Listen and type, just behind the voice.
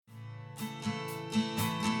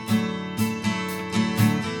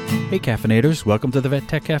Hey caffeinators, welcome to the Vet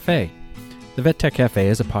Tech Cafe. The Vet Tech Cafe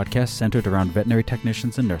is a podcast centered around veterinary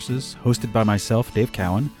technicians and nurses, hosted by myself, Dave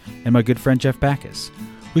Cowan, and my good friend Jeff Backus.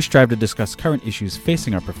 We strive to discuss current issues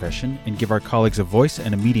facing our profession and give our colleagues a voice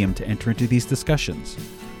and a medium to enter into these discussions.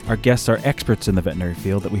 Our guests are experts in the veterinary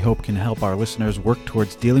field that we hope can help our listeners work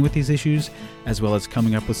towards dealing with these issues, as well as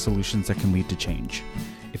coming up with solutions that can lead to change.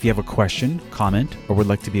 If you have a question, comment, or would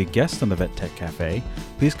like to be a guest on the Vet Tech Cafe,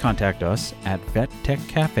 please contact us at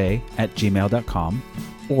vettechcafe@gmail.com,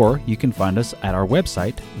 or you can find us at our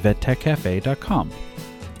website, vettechcafe.com.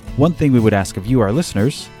 One thing we would ask of you, our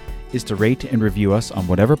listeners, is to rate and review us on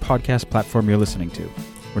whatever podcast platform you're listening to.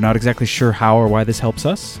 We're not exactly sure how or why this helps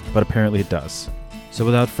us, but apparently it does. So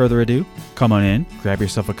without further ado, come on in, grab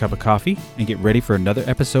yourself a cup of coffee, and get ready for another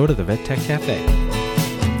episode of the Vet Tech Cafe.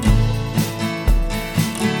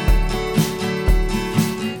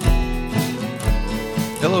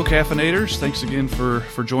 Hello, caffeinators. Thanks again for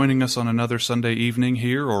joining us on another Sunday evening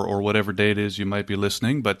here, or whatever day it is you might be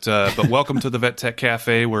listening. But welcome to the Vet Tech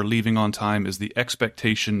Cafe, where leaving on time is the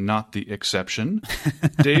expectation, not the exception.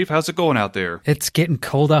 Dave, how's it going out there? It's getting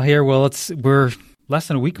cold out here. Well, we're less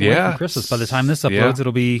than a week away from Christmas. By the time this uploads,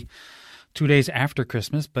 it'll be 2 days after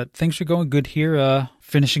Christmas. But things are going good here.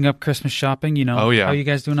 Finishing up Christmas shopping. You know, how are you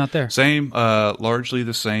guys doing out there? Same, largely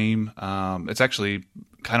the same. It's actually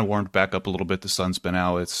kind of warmed back up a little bit. The sun's been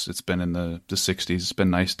out. It's been in the 60s. It's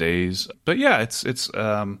been nice days. But yeah, it's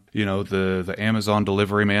the Amazon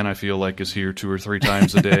delivery man, I feel like, is here 2 or 3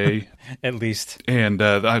 times a day. At least. And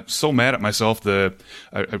I'm so mad at myself. I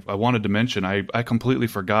wanted to mention, I completely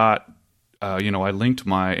forgot. I linked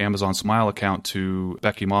my Amazon Smile account to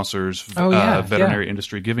Becky Mosser's veterinary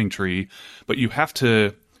industry giving tree, but you have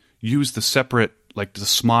to use the separate, like the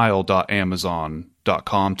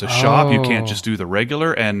smile.amazon.com to shop. You can't just do the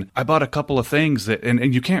regular. And I bought a couple of things that,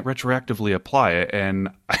 and you can't retroactively apply it. And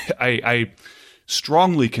I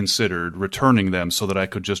strongly considered returning them so that I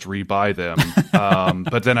could just rebuy them.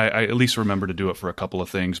 But then I at least remember to do it for a couple of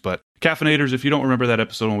things. But caffeinators, if you don't remember that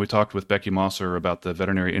episode when we talked with Becky Mosser about the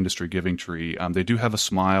veterinary industry giving tree, they do have a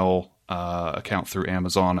Smile account through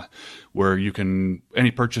Amazon where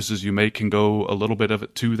any purchases you make can go a little bit of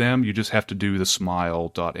it to them. You just have to do the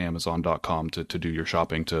smile.amazon.com to do your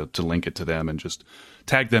shopping, to link it to them and just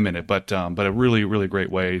tag them in it. But a really, really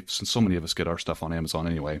great way, since so many of us get our stuff on Amazon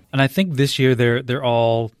anyway. And I think this year they're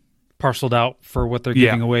all parceled out for what they're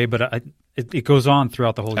giving away, but it goes on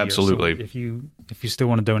throughout the whole year. Absolutely. So if you still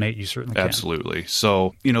want to donate, you certainly can. Absolutely.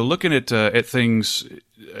 So, looking at things,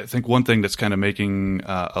 I think one thing that's kind of making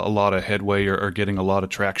a lot of headway or getting a lot of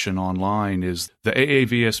traction online is the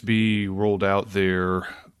AAVSB rolled out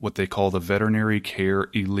what they call the Veterinary Care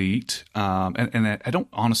Elite. And I don't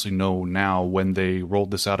honestly know now when they rolled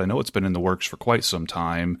this out. I know it's been in the works for quite some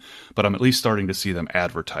time, but I'm at least starting to see them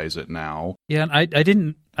advertise it now. Yeah, and I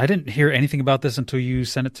didn't hear anything about this until you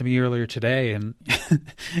sent it to me earlier today. And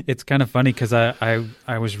it's kind of funny because I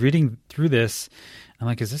was reading through this. I'm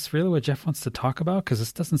like, is this really what Jeff wants to talk about? Because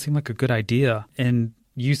this doesn't seem like a good idea. And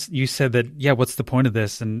you said that, what's the point of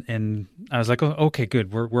this? And I was like, oh, okay,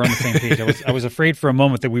 good. We're on the same page. I was afraid for a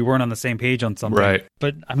moment that we weren't on the same page on something. Right.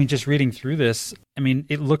 But I mean, just reading through this, I mean,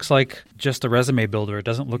 it looks like just a resume builder. It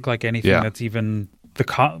doesn't look like anything that's even the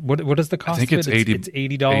cost. What is the cost? I think it's of it? It's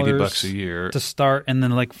 $80 a year to start, and then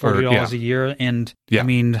like $40 a year. And I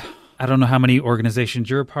mean, I don't know how many organizations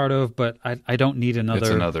you're a part of, but I don't need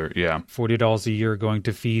another $40 a year going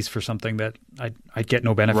to fees for something that I'd get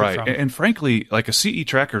no benefit from. And frankly, like a CE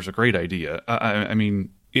tracker is a great idea. I mean,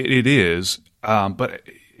 it is, but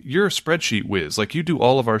you're a spreadsheet whiz. Like, you do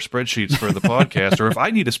all of our spreadsheets for the podcast, or if I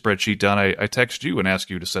need a spreadsheet done, I text you and ask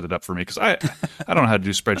you to set it up for me, because I don't know how to do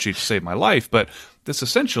spreadsheets to save my life, but that's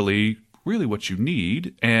essentially really what you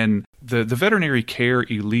need. And the Veterinary Care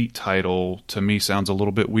Elite title to me sounds a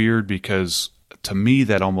little bit weird, because to me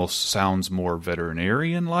that almost sounds more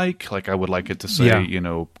veterinarian-like. Like I would like it to say,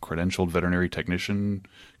 credentialed veterinary technician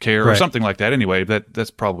care or something like that. Anyway, that's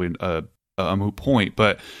probably a moot point,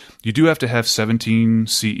 but you do have to have 17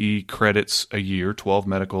 CE credits a year, 12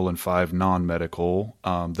 medical and 5 non-medical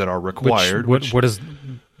that are required.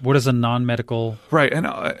 What is a non-medical? Right, and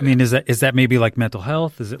I mean, is that maybe like mental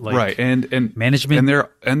health? Is it like and management?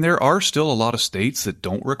 And there are still a lot of states that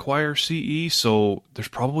don't require CE, so there's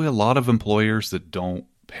probably a lot of employers that don't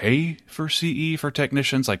pay for CE for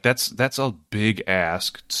technicians. Like that's a big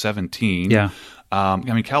ask. 17. Yeah. I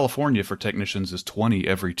mean, California for technicians is 20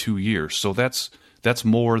 every 2 years, so that's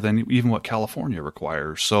more than even what California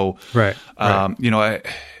requires. So, right. I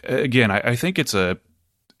think it's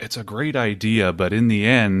it's a great idea, but in the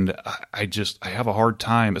end, I have a hard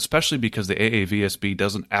time, especially because the AAVSB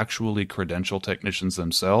doesn't actually credential technicians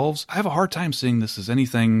themselves. I have a hard time seeing this as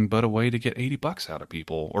anything but a way to get $80 out of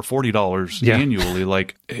people or $40 annually.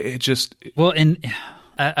 Like it just. Well, and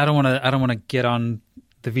I don't want to get on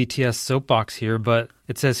the VTS soapbox here, but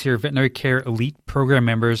it says here veterinary care elite program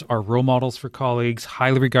members are role models for colleagues,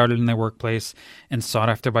 highly regarded in their workplace, and sought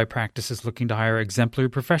after by practices looking to hire exemplary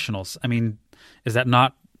professionals. I mean, is that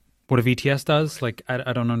not what a VTS does? Like,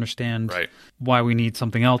 I don't understand why we need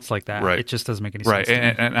something else like that. It just doesn't make any sense.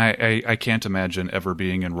 And I can't imagine ever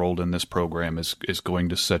being enrolled in this program is going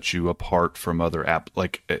to set you apart from other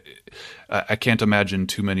I can't imagine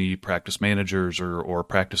too many practice managers or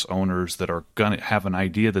practice owners that are going to have an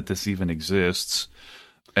idea that this even exists.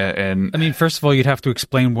 And I mean, first of all, you'd have to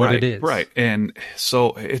explain what it is. Right. And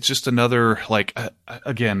so it's just another, like,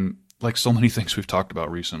 again, like so many things we've talked about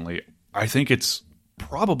recently, I think it's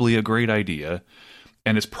probably a great idea,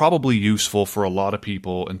 and it's probably useful for a lot of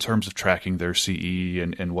people in terms of tracking their CE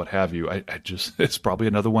and what have you. It's probably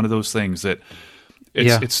another one of those things that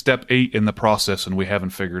it's step 8 in the process, and we haven't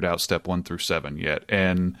figured out step 1 through 7 yet.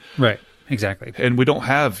 And right, exactly. And we don't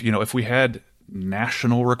have, if we had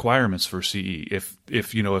national requirements for CE, if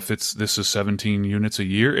this is 17 units a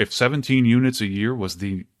year, if 17 units a year was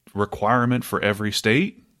the requirement for every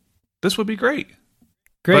state, this would be great.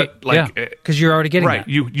 Great, because you're already getting that.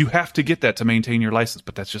 You have to get that to maintain your license,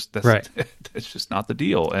 but that's just not the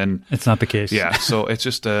deal, and it's not the case. Yeah, so it's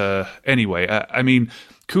just anyway. I mean,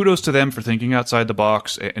 kudos to them for thinking outside the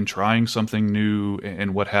box and trying something new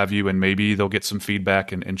and what have you, and maybe they'll get some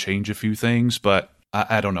feedback and change a few things. But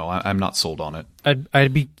I don't know. I'm not sold on it.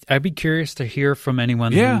 I'd be curious to hear from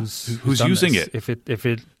anyone who's using it. If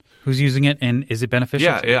it who's using it and is it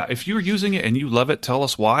beneficial? Yeah. If you're using it and you love it, tell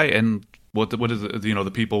us why and. What is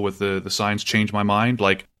the people with the signs change my mind?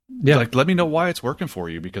 Like let me know why it's working for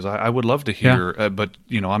you, because I would love to hear. But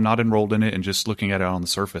I'm not enrolled in it, and just looking at it on the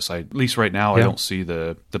surface, at least right now, I don't see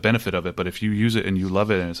the benefit of it. But if you use it and you love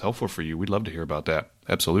it and it's helpful for you, we'd love to hear about that.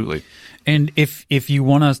 Absolutely. And if you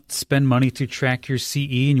want to spend money to track your CE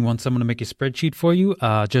and you want someone to make a spreadsheet for you,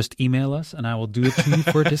 just email us and I will do it to you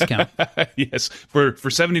for a discount. Yes, for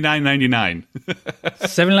 $79.99.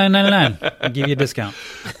 $79.99. I'll give you a discount.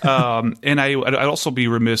 And I'd also be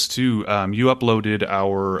remiss too. You uploaded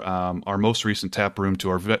our most recent tap room to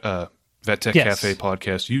our Vet Tech Cafe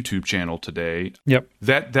podcast YouTube channel today. Yep.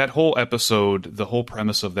 That whole episode, the whole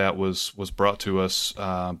premise of that was brought to us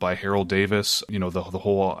by Harold Davis. The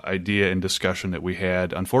whole idea and discussion that we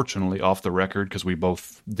had, unfortunately, off the record, because we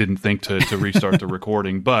both didn't think to restart the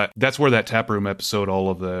recording. But that's where that taproom episode,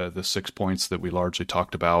 all of the 6 points that we largely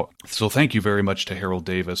talked about. So thank you very much to Harold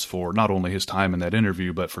Davis for not only his time in that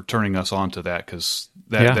interview, but for turning us on to that, because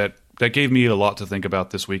that gave me a lot to think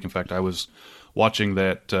about this week. In fact, I was watching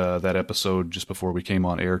that episode just before we came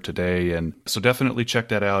on air today, and so definitely check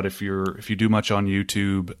that out. If you do much on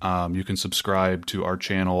YouTube, you can subscribe to our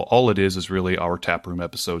channel. All it is really our taproom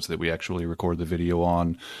episodes that we actually record the video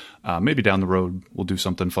on. Maybe down the road we'll do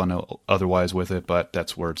something fun otherwise with it, but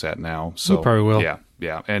that's where it's at now. So we probably will.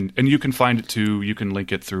 Yeah, and you can find it too. You can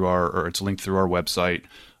link it through it's linked through our website,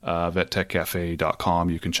 vettechcafe.com.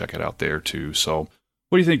 You can check it out there too. So.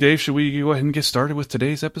 What do you think, Dave? Should we go ahead and get started with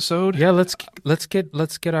today's episode? Yeah, let's get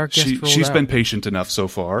our guest rolled She's out. been patient enough so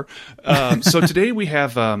far. So today we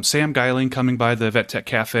have Sam Geiling coming by the Vet Tech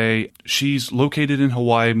Cafe. She's located in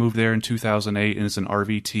Hawaii, moved there in 2008, and is an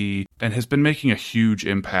RVT, and has been making a huge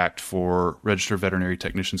impact for registered veterinary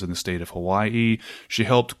technicians in the state of Hawaii. She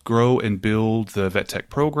helped grow and build the Vet Tech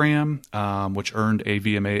program, which earned a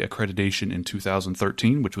VMA accreditation in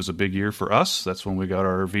 2013, which was a big year for us. That's when we got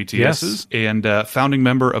our VTSs. Yes. And founding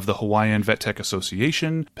member of the Hawaiian Vet Tech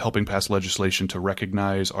Association, helping pass legislation to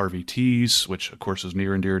recognize RVTs, which of course is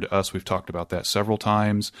near and dear to us. We've talked about that several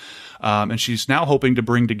times. And she's now hoping to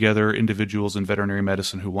bring together individuals in veterinary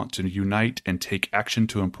medicine who want to unite and take action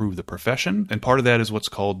to improve the profession. And part of that is what's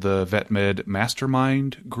called the VetMed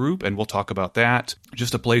Mastermind Group, and we'll talk about that.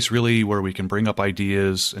 Just a place really where we can bring up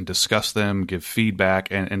ideas and discuss them, give feedback,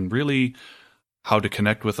 and really how to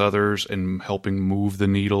connect with others and helping move the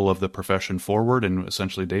needle of the profession forward. And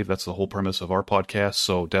essentially, Dave, that's the whole premise of our podcast.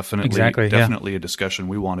 So definitely a discussion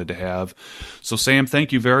we wanted to have. So Sam,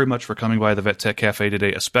 thank you very much for coming by the Vet Tech Cafe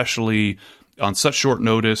today, especially on such short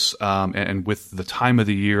notice, and with the time of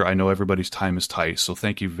the year. I know everybody's time is tight. So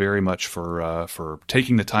thank you very much for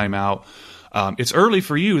taking the time out. It's early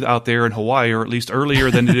for you out there in Hawaii, or at least earlier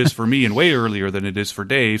than it is for me, and way earlier than it is for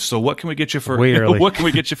Dave. So what can we get you for? What can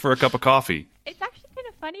we get you for a cup of coffee? It's actually kind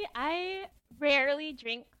of funny. I rarely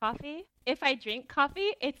drink coffee. if I drink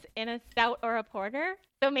coffee, it's in a stout or a porter.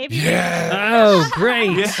 So maybe Oh,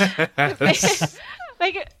 great. Yes.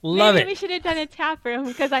 Love maybe it. we should have done a tap room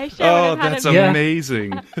because I sure Oh, would have that's had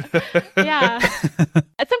amazing. yeah.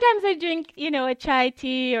 Sometimes I drink, a chai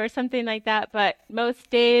tea or something like that, but most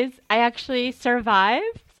days I actually survive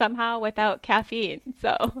somehow without caffeine.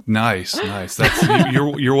 So Nice. That's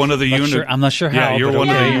you're one of the unicorns. I'm not sure how. Yeah, you're but one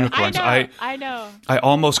of the okay. unicorns. I know. I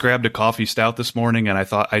almost grabbed a coffee stout this morning, and I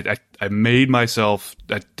thought I made myself.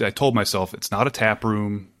 I told myself it's not a tap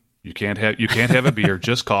room. You can't have a beer,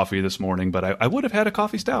 just coffee this morning. But I would have had a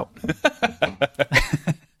coffee stout.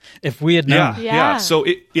 If we had known. Yeah. So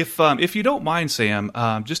if you don't mind, Sam,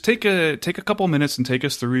 just take a couple minutes and take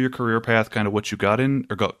us through your career path, kind of what you got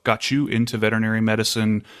you into veterinary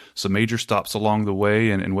medicine, some major stops along the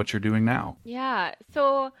way, and what you're doing now. Yeah.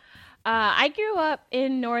 So I grew up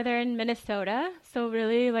in northern Minnesota, so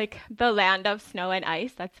really like the land of snow and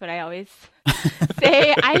ice. That's what I always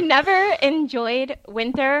say. I never enjoyed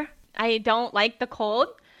winter. I don't like the cold.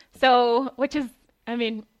 So, which is,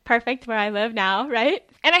 perfect where I live now, right?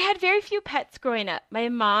 And I had very few pets growing up. My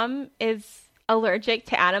mom is allergic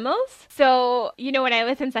to animals. So, when I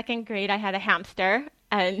was in second grade, I had a hamster,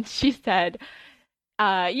 and she said,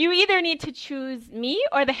 you either need to choose me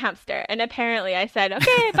or the hamster. And apparently I said,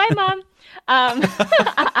 okay, bye, Mom.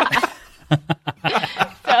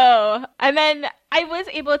 And then I was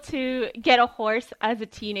able to get a horse as a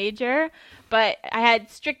teenager, but I had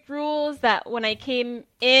strict rules that when I came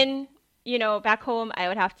in, back home, I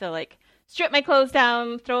would have to strip my clothes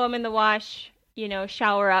down, throw them in the wash,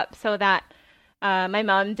 shower up so that my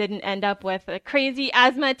mom didn't end up with a crazy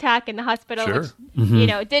asthma attack in the hospital, Sure.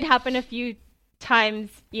 which, did happen a few times,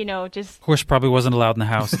 just... Horse probably wasn't allowed in the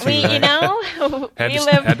house. Too, we, right?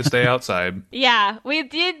 Had to stay outside. Yeah, we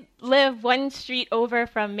did live one street over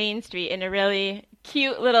from Main Street in a really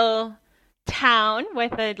cute little town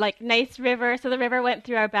with a nice river. So the river went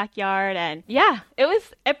through our backyard, and yeah, it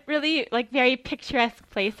was a really very picturesque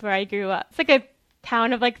place where I grew up. It's like a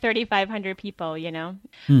town of 3,500 people,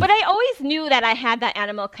 But I always knew that I had that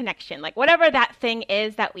animal connection. Whatever that thing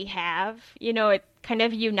is that we have, it kind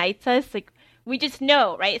of unites us. We just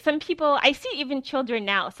know, right? Some people, I see even children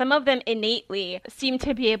now, some of them innately seem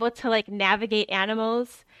to be able to navigate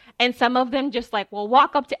animals. And some of them just will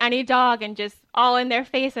walk up to any dog and just all in their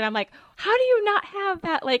face. And I'm like, how do you not have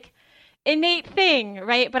that innate thing,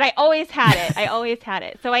 right? But I always had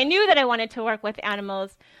it. So I knew that I wanted to work with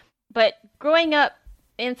animals. But growing up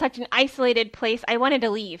in such an isolated place, I wanted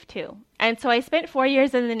to leave too. And so I spent 4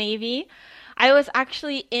 years in the Navy. I was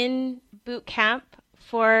actually in boot camp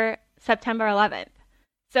for September 11th.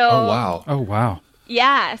 So, Oh, wow.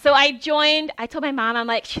 Yeah. So I joined. I told my mom,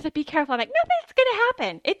 she's like, be careful. I'm like, nothing's going to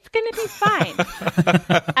happen. It's going to be fine.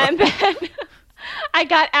 And then I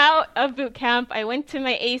got out of boot camp. I went to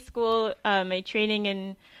my A school, my training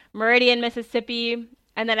in Meridian, Mississippi.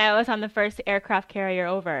 And then I was on the first aircraft carrier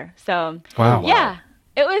over. So, yeah.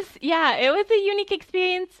 It was a unique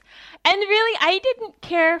experience. And really, I didn't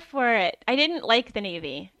care for it. I didn't like the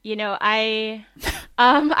Navy. I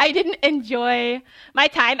didn't enjoy my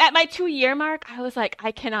time. At my 2-year mark, I was like,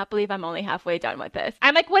 I cannot believe I'm only halfway done with this.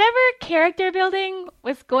 I'm like, whatever character building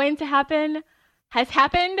was going to happen has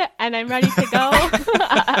happened, and I'm ready to go.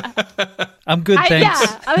 I'm good,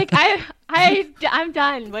 thanks. I'm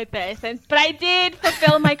done with this. But I did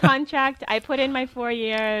fulfill my contract. I put in my 4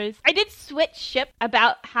 years. I did switch ship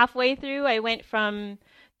about halfway through. I went from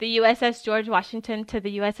the USS George Washington to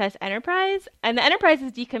the USS Enterprise, and the Enterprise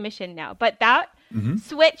is decommissioned now. But that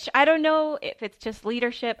switch, I don't know if it's just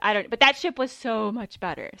leadership. But that ship was so much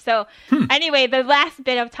better. So anyway, the last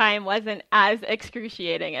bit of time wasn't as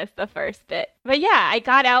excruciating as the first bit. But yeah, I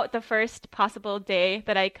got out the first possible day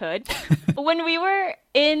that I could. When we were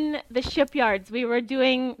in the shipyards, we were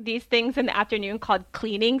doing these things in the afternoon called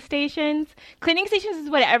cleaning stations. Cleaning stations is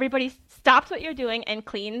when everybody stops what you're doing and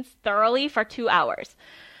cleans thoroughly for 2 hours.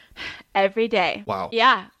 Every day. Wow.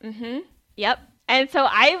 Yeah. Yep. And so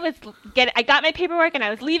I got my paperwork and I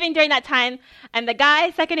was leaving during that time. And the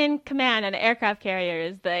guy second in command on an aircraft carrier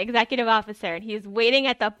is the executive officer. And he's waiting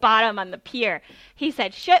at the bottom on the pier. He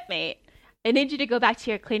said, shipmate, I need you to go back to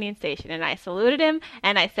your cleaning station. And I saluted him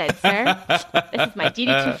and I said, sir, this is my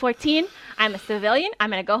DD-214. I'm a civilian. I'm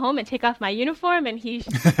going to go home and take off my uniform. And he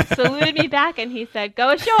saluted me back and he said, go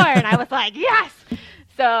ashore. And I was like, yes.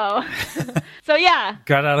 So yeah.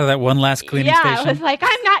 Got out of that one last cleaning station. Yeah, I was like,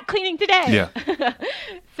 I'm not cleaning today. Yeah.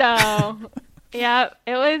 So, yeah,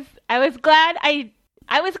 I was glad I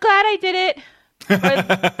did it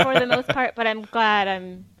for the most part, but I'm glad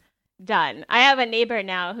I'm done. I have a neighbor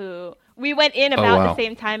now who we went in about the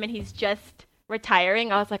same time, and he's just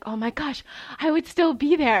retiring, I was like, oh my gosh, I would still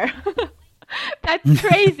be there. That's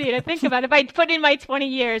crazy to think about. If I'd put in my 20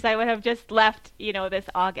 years, I would have just left, this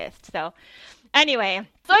August. So anyway,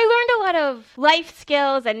 so I learned a lot of life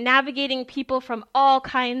skills and navigating people from all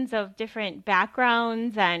kinds of different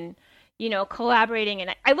backgrounds and, collaborating.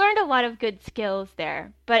 And I learned a lot of good skills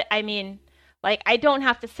there. But I mean, I don't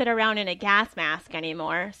have to sit around in a gas mask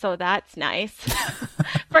anymore. So that's nice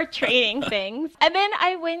for training things. And then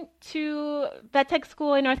I went to vet tech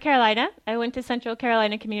school in North Carolina. I went to Central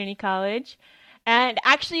Carolina Community College. And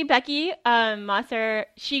actually, Becky Mosser,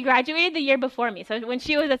 she graduated the year before me. So when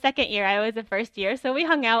she was a second year, I was a first year. So we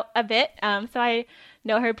hung out a bit. So I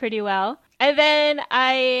know her pretty well. And then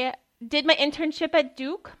I did my internship at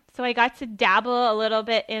Duke. So I got to dabble a little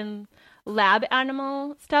bit in lab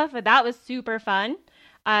animal stuff. And that was super fun.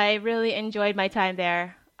 I really enjoyed my time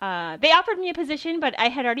there. They offered me a position, but I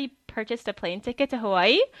had already purchased a plane ticket to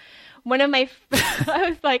Hawaii. I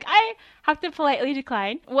was like, I have to politely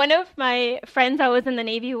decline. One of my friends I was in the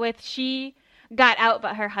Navy with, she got out,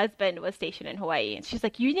 but her husband was stationed in Hawaii. And she's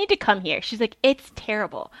like, you need to come here. She's like, it's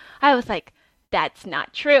terrible. I was like, that's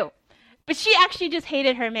not true. But she actually just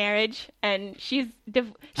hated her marriage, and she's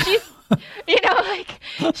she's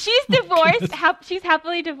divorced. She's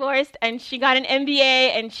happily divorced, and she got an MBA,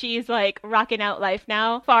 and she's rocking out life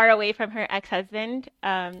now, far away from her ex-husband.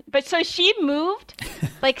 But so she moved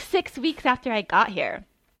 6 weeks after I got here.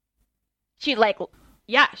 She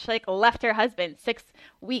left her husband 6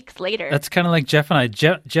 weeks later. That's kind of like Jeff and I.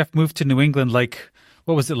 Jeff moved to New England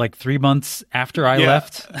what was it, 3 months after I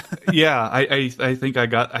left? Yeah, I think I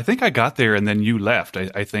got there and then you left.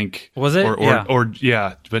 I think was it?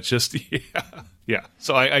 But just yeah.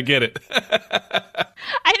 So I get it.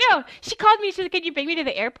 I know. She called me. She's like, "Can you bring me to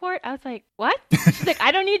the airport?" I was like, "What?" She's like,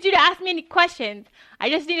 "I don't need you to ask me any questions. I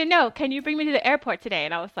just need to know. Can you bring me to the airport today?"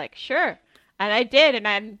 And I was like, "Sure." And I did. And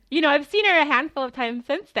I've seen her a handful of times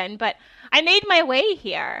since then. But I made my way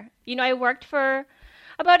here. I worked for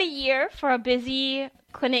about a year for a busy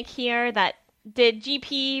clinic here that did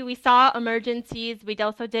GP. We saw emergencies. We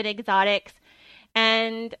also did exotics.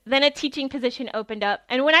 And then a teaching position opened up.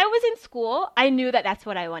 And when I was in school, I knew that that's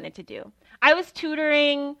what I wanted to do. I was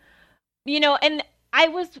tutoring, and I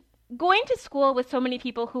was going to school with so many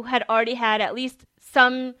people who had already had at least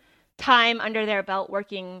some time under their belt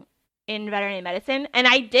working in veterinary medicine, and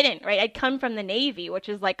I didn't, right? I'd come from the Navy, which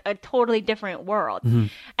is a totally different world. Mm-hmm.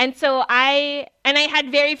 And so I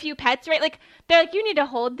had very few pets, right? They're like, you need to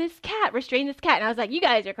hold this cat, restrain this cat. And I was like, you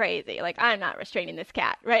guys are crazy. I'm not restraining this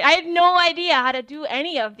cat, right? I had no idea how to do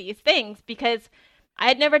any of these things because I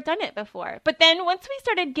had never done it before. But then once we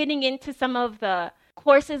started getting into some of the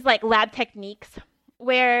courses like lab techniques,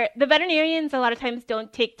 where the veterinarians a lot of times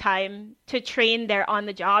don't take time to train their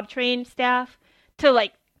on-the-job trained staff to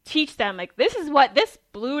teach them this is what this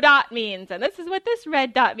blue dot means and this is what this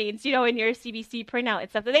red dot means, in your CBC printout and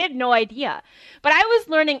stuff. They had no idea. But I was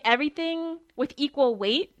learning everything with equal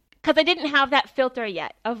weight because I didn't have that filter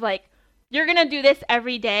yet of you're going to do this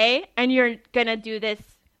every day and you're going to do this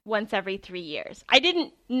once every 3 years. I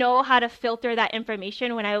didn't know how to filter that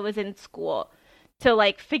information when I was in school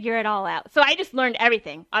to figure it all out. So I just learned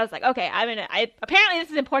everything. I was like, okay, apparently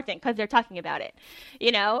this is important because they're talking about it,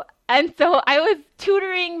 And so I was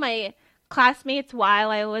tutoring my classmates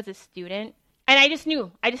while I was a student. And I just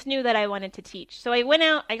knew that I wanted to teach. So I went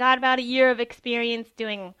out, I got about a year of experience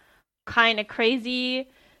doing kind of crazy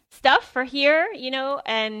stuff for here,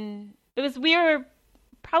 and we were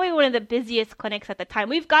probably one of the busiest clinics at the time.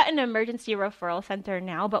 We've got an emergency referral center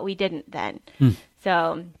now, but we didn't then.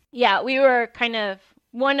 So yeah, we were kind of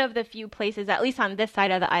one of the few places, at least on this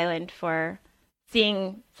side of the island, for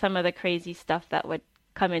seeing some of the crazy stuff that would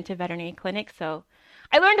come into veterinary clinics. So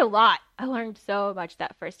I learned a lot. I learned so much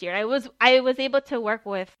that first year. I was able to work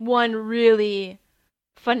with one really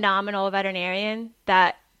phenomenal veterinarian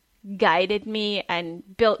that guided me and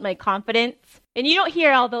built my confidence. And you don't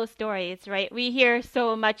hear all those stories, right? We hear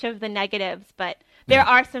so much of the negatives, but there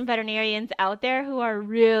are some veterinarians out there who are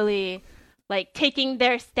really taking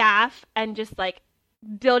their staff and just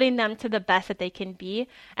building them to the best that they can be.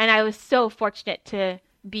 And I was so fortunate to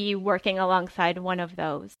be working alongside one of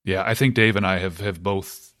those. Yeah, I think Dave and I have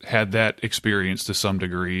both had that experience to some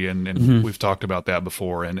degree, and we've talked about that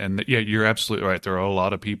before. And yeah, you're absolutely right. There are a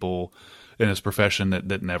lot of people in this profession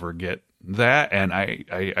that never get that, and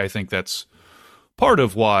I think that's part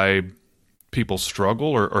of why people struggle,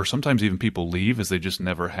 or sometimes even people leave, is they just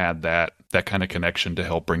never had that kind of connection to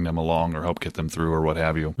help bring them along or help get them through or what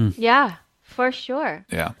have you. Yeah, for sure.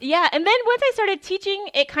 Yeah. Yeah, and then once I started teaching,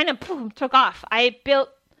 it kind of took off. I built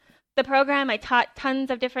the program. I taught tons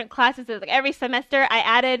of different classes. It was like every semester I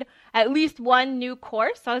added at least one new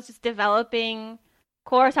course. So I was just developing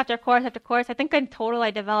course after course after course. I think in total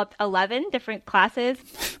I developed 11 different classes.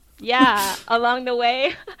 Yeah, along the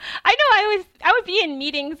way. I know I would be in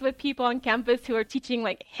meetings with people on campus who are teaching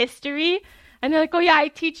like history, and they're like, "Oh yeah, I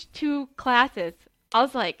teach 2 classes." I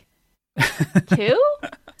was like, 2?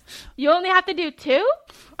 You only have to do 2?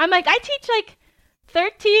 I'm like, I teach like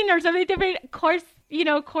 13 or so many different course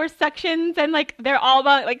sections, and like they're all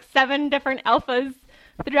about like 7 different alphas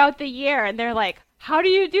throughout the year, and they're like, how do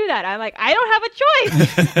you do that? I'm like, I don't have a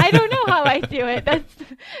choice. I don't know how I do it. That's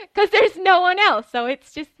because there's no one else, so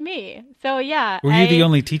it's just me. So yeah. Were you the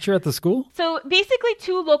only teacher at the school? So basically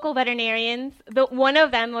 2 local veterinarians, one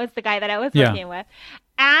of them was the guy that I was working with,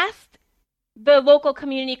 asked the local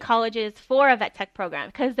community colleges for a vet tech program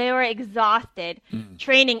because they were exhausted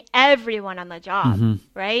training everyone on the job,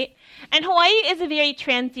 right? And Hawaii is a very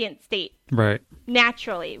transient state. Right.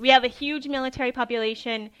 Naturally. We have a huge military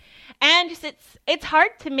population, and just it's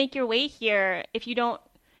hard to make your way here if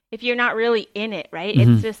you're not really in it, right?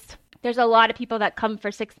 It's just there's a lot of people that come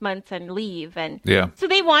for 6 months and leave, and so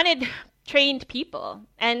they wanted trained people.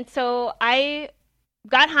 And so I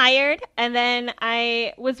got hired, and then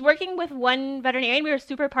I was working with one veterinarian. We were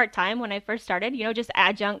super part-time when I first started, just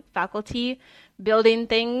adjunct faculty building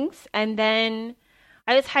things. And then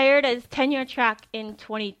I was hired as tenure track in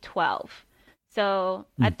 2012. So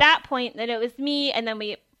at that point, then it was me, and then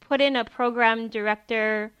we put in a program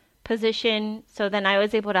director position. So then I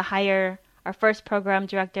was able to hire our first program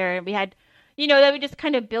director. We had, then we just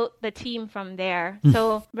kind of built the team from there.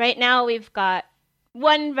 So right now we've got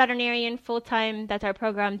 1 veterinarian full-time, that's our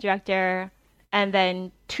program director, and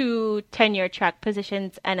then 2 tenure track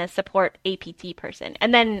positions and a support APT person,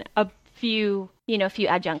 and then a few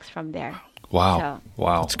adjuncts from there. Wow. So,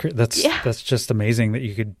 wow. That's great. That's just amazing that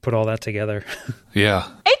you could put all that together. Yeah.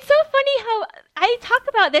 It's so funny how I talk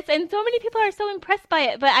about this and so many people are so impressed by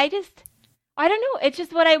it, but I don't know. It's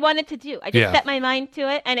just what I wanted to do. I just set my mind to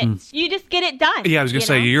it, and you just get it done. Yeah, I was going to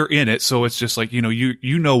say, you're in it, so it's just like, you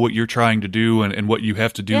know what you're trying to do and what you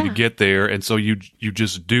have to do to get there, and so you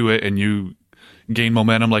just do it, and you gain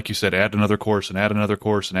momentum, like you said, add another course and add another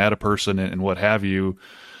course and add a person and what have you.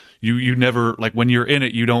 You never, like, when you're in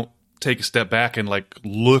it, you don't take a step back and like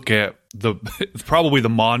look at probably the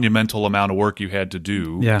monumental amount of work you had to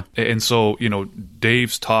do. Yeah. And so,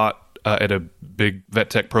 Dave's taught at a big vet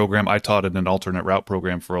tech program. I taught in an alternate route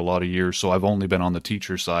program for a lot of years, so I've only been on the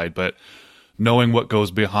teacher side. But knowing what goes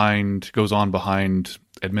on behind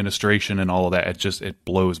administration and all of that, it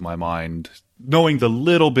blows my mind. Knowing the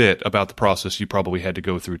little bit about the process you probably had to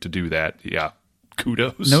go through to do that,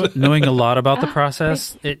 kudos. Knowing a lot about the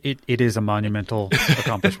process, it is a monumental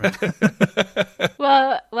accomplishment.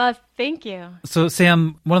 Well, thank you. So,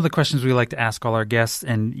 Sam, one of the questions we like to ask all our guests,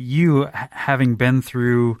 and you having been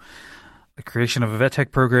through the creation of a vet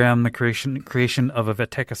tech program, the creation of a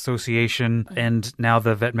vet tech association, and now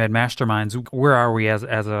the vet med masterminds, where are we as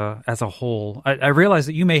a whole? I realize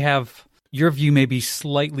that you may have your view may be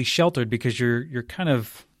slightly sheltered because you're kind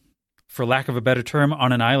of, for lack of a better term,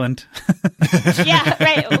 on an island. Yeah,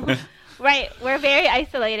 right. Right. We're very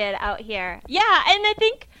isolated out here. Yeah, and I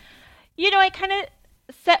think, I kind of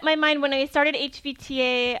set my mind when I started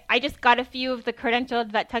HVTA. I just got a few of the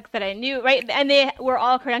credentialed vet techs that I knew, right? And they were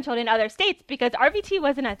all credentialed in other states because RVT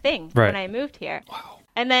wasn't a thing when I moved here. Wow.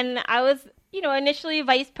 And then I was, initially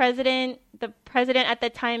vice president. The president at the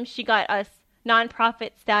time, she got us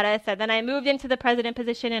nonprofit status. And then I moved into the president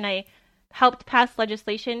position, and I helped pass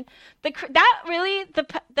legislation. The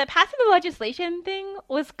passing the legislation thing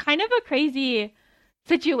was kind of a crazy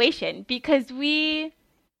situation because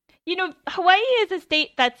Hawaii is a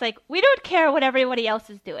state that's like, we don't care what everybody else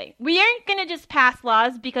is doing. We aren't going to just pass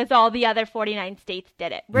laws because all the other 49 states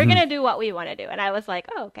did it. We're going to do what we want to do. And I was like,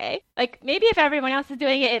 oh, okay. Like, maybe if everyone else is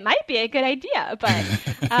doing it, it might be a good idea.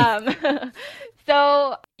 But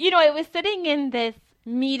so, I was sitting in this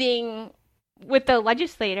meeting with the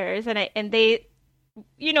legislators, and they,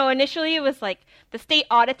 initially it was like the state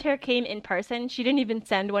auditor came in person. She didn't even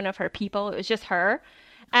send one of her people. It was just her.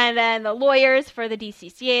 And then the lawyers for the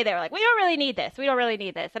DCCA, they were like, we don't really need this. We don't really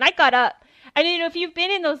need this. And I got up. And, if you've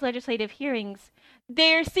been in those legislative hearings,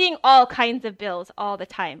 they're seeing all kinds of bills all the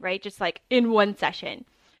time, right? Just like in one session.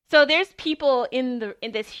 So there's people in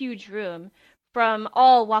this huge room from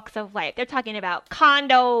all walks of life. They're talking about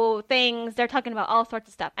condo things. They're talking about all sorts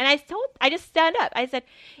of stuff. And I just stand up. I said,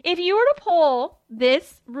 if you were to poll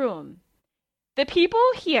this room, the people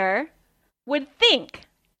here would think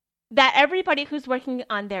that everybody who's working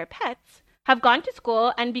on their pets have gone to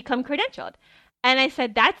school and become credentialed. And I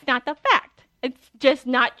said, that's not the fact. just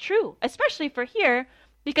not true, especially for here,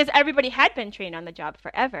 because everybody had been trained on the job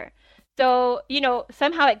forever. So,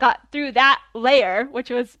 somehow it got through that layer, which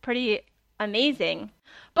was pretty amazing.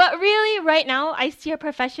 But really, right now, I see our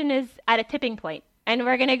profession is at a tipping point, and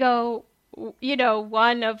we're going to go,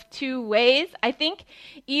 one of two ways. I think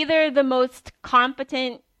either the most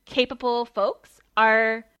competent, capable folks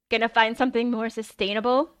are going to find something more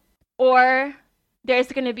sustainable, or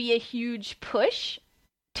there's going to be a huge push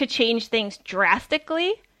to change things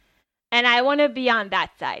drastically. And I want to be on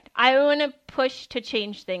that side. I want to push to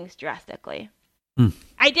change things drastically.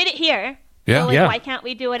 I did it here. Yeah. So why can't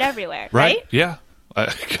we do it everywhere? Right? Yeah. I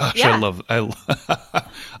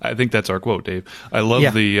think that's our quote, Dave. I love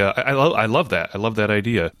I love that. I love that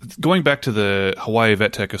idea. Going back to the Hawaii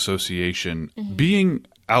Vet Tech Association, being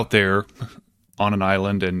out there on an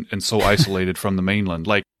island and so isolated from the mainland,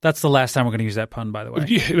 like that's the last time we're going to use that pun, by the way.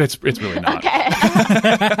 Yeah, it's really not. Okay.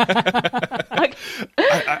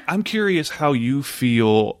 I'm curious how you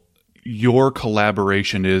feel your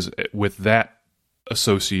collaboration is with that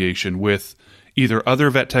association, with either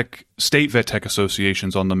other state vet tech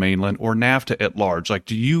associations on the mainland or NAVTA at large. Like,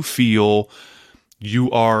 do you feel you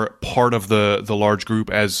are part of the large group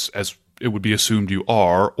as it would be assumed you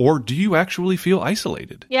are, or do you actually feel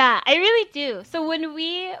isolated? Yeah, I really do. So when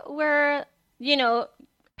we were,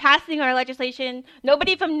 passing our legislation,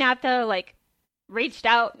 nobody from NAVTA reached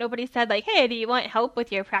out. Nobody said hey, do you want help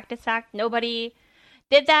with your practice act? Nobody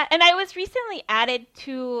did that. And I was recently added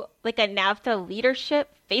to a NAVTA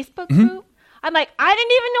leadership Facebook group. I'm like, I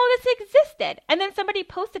didn't even know this existed. And then somebody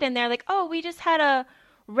posted in there oh, we just had a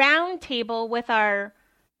round table with our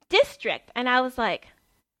district. And I was like,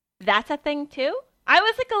 that's a thing too? I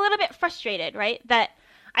was a little bit frustrated, right? That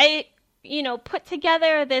I, put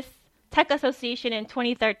together this tech association in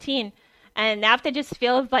 2013, and NAVTA just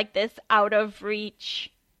feels like this out of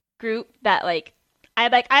reach group that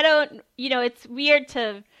I don't, it's weird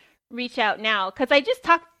to reach out now because I just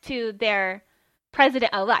talked to their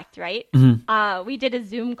president-elect, right? We did a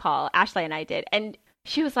Zoom call, Ashley and I did, and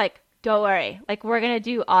she was like, don't worry, we're going to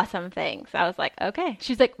do awesome things. I was like, okay.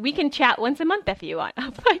 She's like, we can chat once a month if you want. I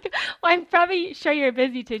was like, well, I'm probably sure you're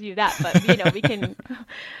busy to do that, but,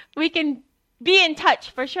 we can be in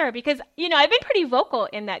touch for sure because, I've been pretty vocal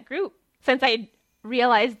in that group since I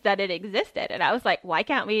realized that it existed. And I was like, why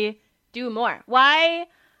can't we do more? Why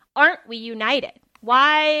aren't we united?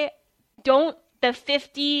 Why don't the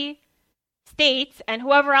 50 states and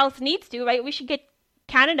whoever else needs to, right? We should get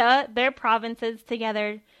Canada, their provinces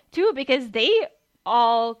together too, because they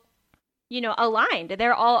all, aligned.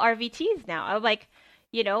 They're all RVTs now. I'm like,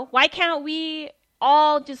 why can't we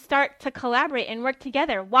all just start to collaborate and work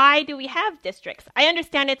together? Why do we have districts? I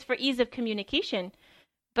understand it's for ease of communication,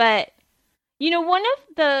 but, one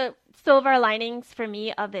of the silver linings for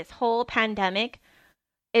me of this whole pandemic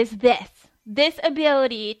is this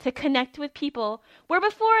ability to connect with people where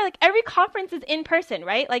before every conference is in person,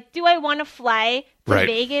 right? Do I want to fly to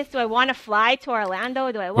Vegas? Do I want to fly to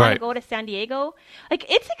Orlando? Do I want to go to San Diego?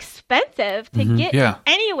 It's expensive to get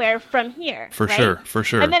anywhere from here. For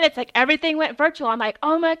sure. And then it's everything went virtual. I'm like,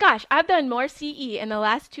 oh my gosh, I've done more CE in the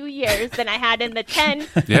last 2 years than I had in the 10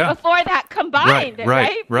 before that combined,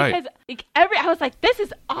 right? Because I was like, this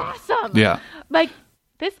is awesome. Yeah.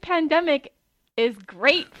 This pandemic is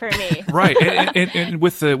great for me. Right. And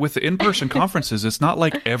with the in-person conferences, it's not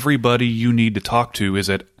like everybody you need to talk to is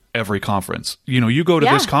at every conference. You go to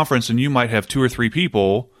this conference and you might have 2 or 3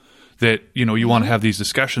 people that, you want to have these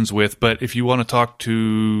discussions with. But if you want to talk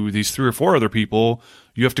to these 3 or 4 other people,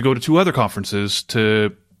 you have to go to 2 other conferences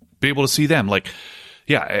to be able to see them.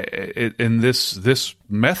 And this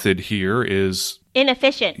method here is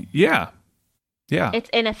inefficient. Yeah. It's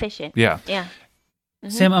inefficient. Yeah.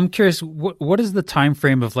 Sam, I'm curious, what is the time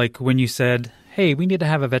frame of when you said, hey, we need to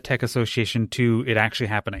have a vet tech association to it actually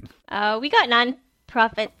happening? We got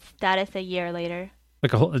nonprofit status a year later.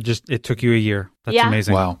 It took you a year. That's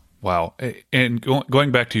amazing. Wow. And going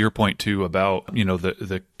back to your point too about,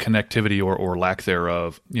 the connectivity or lack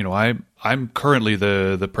thereof, I'm currently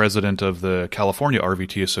the president of the California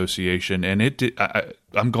RVT Association, and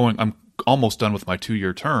I'm almost done with my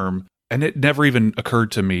 2-year term, and it never even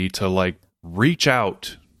occurred to me to reach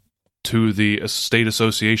out to the state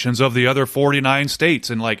associations of the other 49 states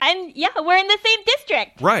and we're in the same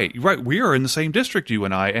district. Right. We are in the same district, you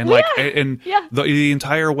and I, and the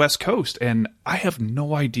entire West Coast, and I have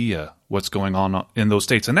no idea what's going on in those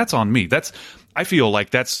states, and that's on me. I feel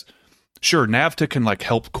that's sure NAVTA can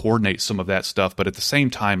help coordinate some of that stuff, but at the same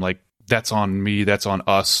time that's on me, that's on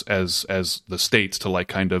us as the states to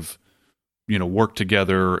kind of work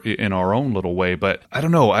together in our own little way. But I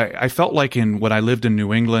don't know. I felt like when I lived in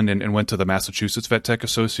New England and went to the Massachusetts Vet Tech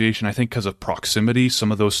Association, I think because of proximity,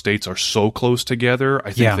 some of those states are so close together.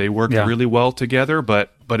 I think they work really well together.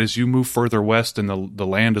 But as you move further west and the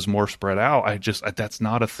land is more spread out, that's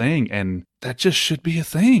not a thing. And that just should be a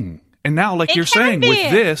thing. And now, like you're saying,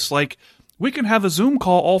 with this, like we can have a Zoom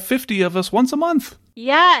call, all 50 of us once a month.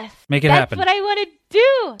 Yes. Make it happen. That's what I want to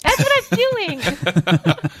do. That's what I'm doing.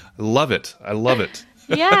 I love it.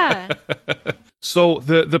 Yeah. So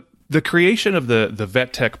the creation of the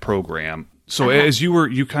vet tech program. So as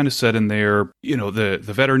you kind of said in there, the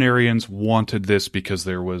veterinarians wanted this because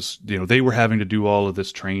there was, they were having to do all of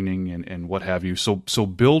this training and what have you. So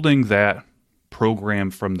building that program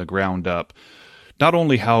from the ground up, not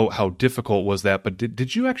only how difficult was that, but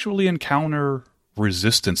did you actually encounter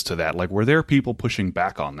resistance to that? Like, were there people pushing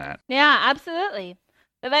back on that? Yeah, absolutely.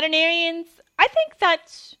 The veterinarians, I think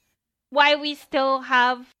that's why we still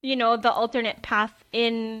have, the alternate path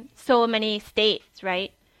in so many states,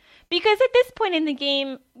 right? Because at this point in the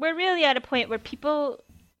game, we're really at a point where people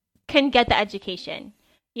can get the education.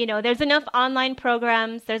 There's enough online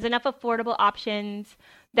programs, there's enough affordable options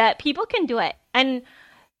that people can do it. And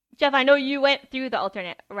Jeff, I know you went through the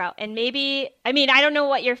alternate route, and maybe, I don't know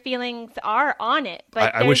what your feelings are on it,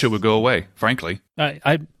 but I wish it would go away, frankly.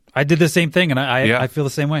 I did the same thing, and I feel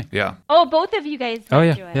the same way. Yeah. Oh, both of you guys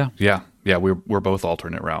went through it. Yeah. We're both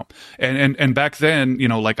alternate route, and back then,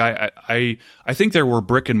 like I think there were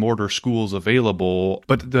brick and mortar schools available,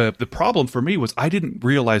 but the problem for me was I didn't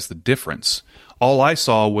realize the difference. All I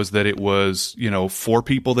saw was that it was 4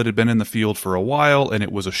 people that had been in the field for a while, and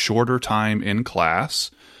it was a shorter time in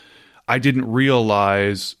class. I didn't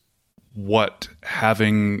realize what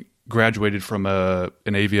having graduated from an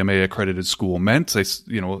AVMA accredited school meant.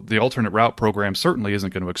 The alternate route program certainly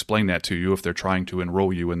isn't going to explain that to you if they're trying to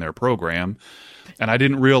enroll you in their program. And I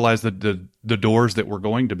didn't realize that the doors that were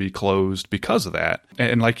going to be closed because of that.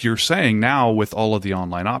 And like you're saying now, with all of the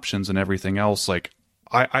online options and everything else, like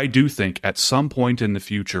I do think at some point in the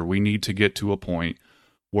future, we need to get to a point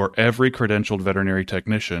where every credentialed veterinary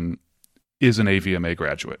technician is an AVMA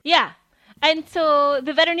graduate. Yeah. And so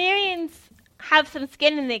the veterinarians have some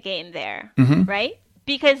skin in the game there, right?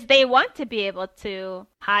 Because they want to be able to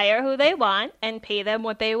hire who they want and pay them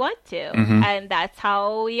what they want to. And that's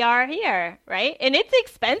how we are here, right? And it's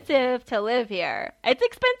expensive to live here. It's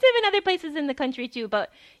expensive in other places in the country too,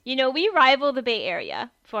 but we rival the Bay Area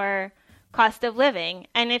for cost of living.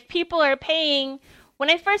 And if people are paying, when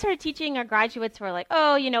I first started teaching, our graduates were like,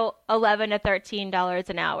 $11 to $13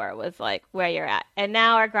 an hour was like where you're at. And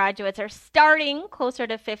now our graduates are starting closer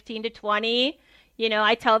to 15 to 20.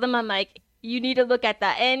 I tell them, I'm like, you need to look at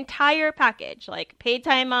the entire package, like paid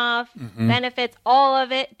time off, benefits, all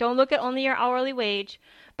of it. Don't look at only your hourly wage.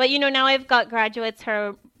 But, now I've got graduates who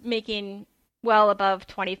are making well above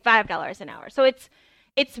 $25 an hour. So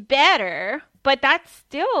it's better, but that's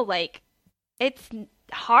still like, it's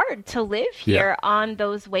hard to live here on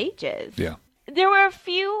those wages. Yeah. There were a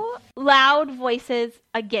few loud voices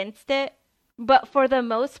against it, but for the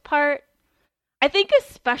most part, I think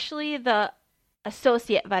especially the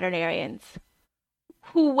associate veterinarians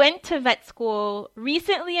who went to vet school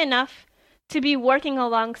recently enough to be working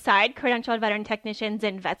alongside credentialed veteran technicians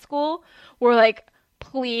in vet school were like,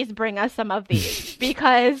 please bring us some of these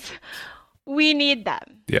because we need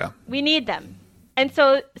them. Yeah. We need them. And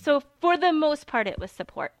so for the most part, it was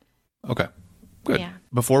support. Okay, good. Yeah.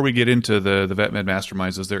 Before we get into the Vet Med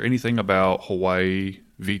Masterminds, is there anything about Hawaii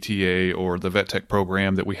VTA or the Vet Tech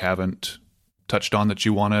program that we haven't touched on that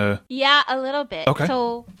you want to? Yeah, a little bit. Okay.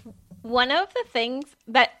 So one of the things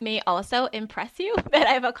that may also impress you that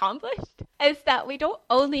I've accomplished is that we don't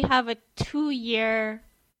only have a 2-year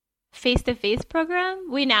face-to-face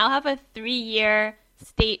program. We now have a 3-year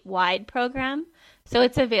statewide program. So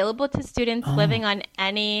it's available to students living on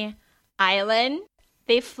any island.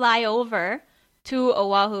 They fly over to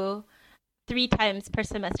Oahu 3 times per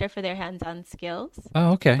semester for their hands-on skills.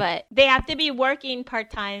 Oh, okay. But they have to be working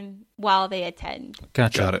part-time while they attend.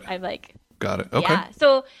 Gotcha. Got it. I'm like, Got it. Okay. yeah.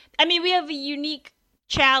 So, we have a unique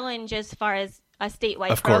challenge as far as a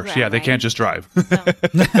statewide Of program. course. Yeah, they right? can't just drive. So,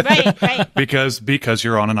 right. because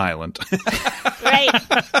you're on an island. Right.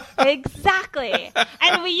 Exactly.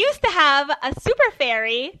 And we used to have a super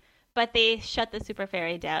ferry, but they shut the super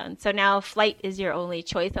ferry down. So now flight is your only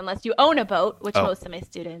choice unless you own a boat, which most of my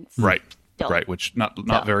students Right. don't. Right, which not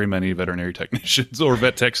very many veterinary technicians or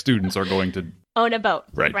vet tech students are going to Own a boat.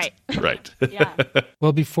 Right. Right. Yeah.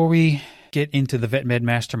 Well, before we get into the Vet Med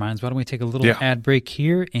Masterminds, why don't we take a little ad break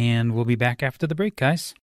here, and we'll be back after the break,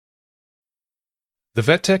 guys. The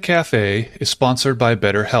Vet Tech Cafe is sponsored by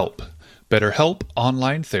BetterHelp. BetterHelp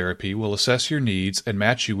Online Therapy will assess your needs and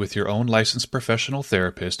match you with your own licensed professional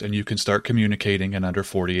therapist, and you can start communicating in under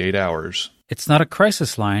 48 hours. It's not a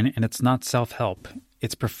crisis line, and it's not self-help.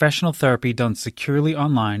 It's professional therapy done securely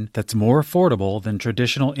online that's more affordable than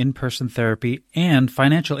traditional in-person therapy, and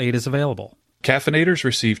financial aid is available. Caffeinators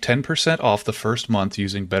receive 10% off the first month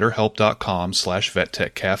using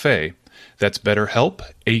BetterHelp.com/VetTechCafe. That's BetterHelp,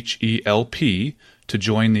 H-E-L-P, to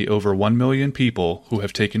join the over 1 million people who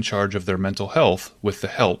have taken charge of their mental health with the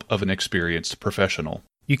help of an experienced professional.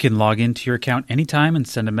 You can log into your account anytime and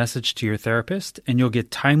send a message to your therapist, and you'll get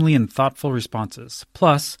timely and thoughtful responses.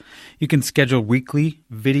 Plus, you can schedule weekly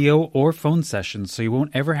video or phone sessions so you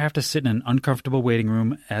won't ever have to sit in an uncomfortable waiting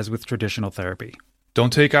room as with traditional therapy.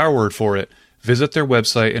 Don't take our word for it. Visit their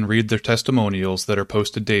website and read their testimonials that are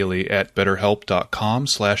posted daily at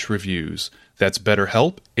betterhelp.com/reviews. That's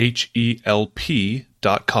BetterHelp,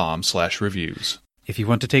 HELP.com/reviews. If you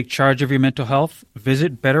want to take charge of your mental health,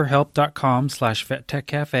 visit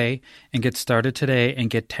betterhelp.com/VetTechCafe and get started today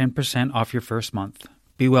and get 10% off your first month.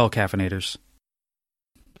 Be well, caffeinators.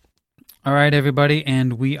 All right, everybody,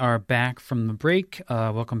 and we are back from the break.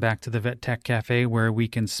 Welcome back to the Vet Tech Cafe, where we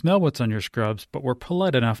can smell what's on your scrubs, but we're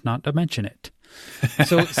polite enough not to mention it.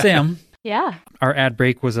 So, Sam, Yeah. our ad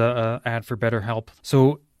break was a ad for BetterHelp.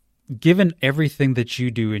 So, given everything that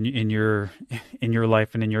you do in your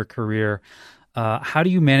life and in your career, how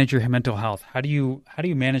do you manage your mental health? How do you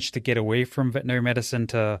manage to get away from veterinary medicine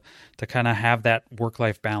to kind of have that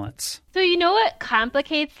work-life balance? So you know what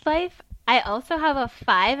complicates life? I also have a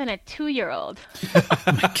 5 and a 2-year-old. Oh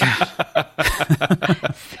my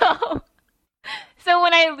God. So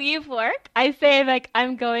when I leave work, I say like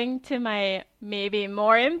I'm going to my maybe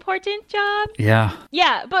more important job. Yeah.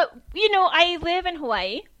 Yeah, but I live in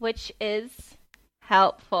Hawaii, which is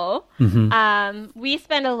helpful. Mm-hmm. We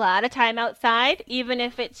spend a lot of time outside, even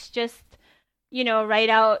if it's just right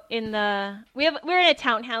out in we're in a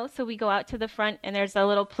townhouse, so we go out to the front and there's a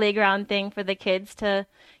little playground thing for the kids to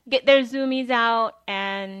get their zoomies out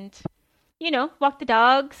and walk the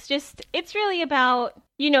dogs. It's really about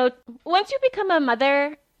once you become a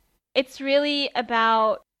mother, it's really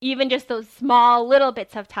about even just those small little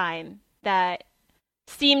bits of time that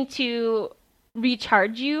seem to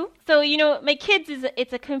recharge you. So my kids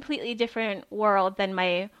it's a completely different world than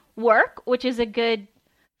my work, which is a good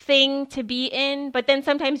thing to be in, but then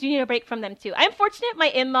sometimes you need a break from them too. I'm fortunate my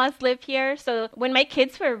in-laws live here, so when my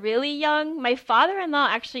kids were really young, my father-in-law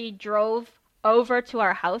actually drove over to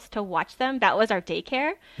our house to watch them. That was our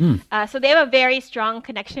daycare. So they have a very strong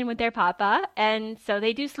connection with their papa, and so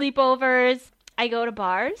they do sleepovers. I go to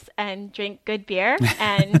bars and drink good beer,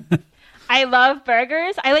 and I love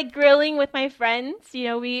burgers. I like grilling with my friends.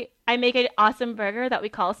 I make an awesome burger that we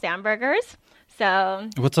call Sam Burgers. So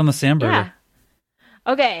what's on the Sam burger? Yeah.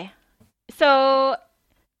 Okay, so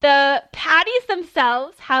the patties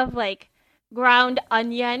themselves have like ground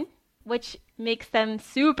onion, which makes them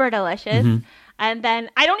super delicious. Mm-hmm. And then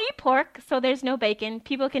I don't eat pork, so there's no bacon.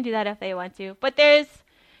 People can do that if they want to. But there's,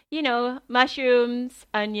 mushrooms,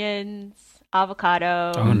 onions,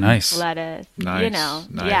 avocado, nice. lettuce. Nice.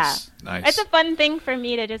 Nice. Nice. It's a fun thing for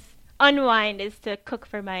me to just unwind is to cook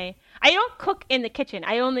for I don't cook in the kitchen.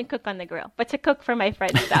 I only cook on the grill, but to cook for my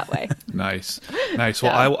friends that way. Nice.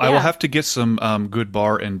 Well, I will have to get some good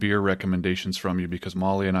bar and beer recommendations from you because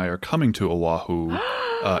Molly and I are coming to Oahu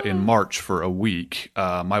in March for a week.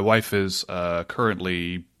 My wife is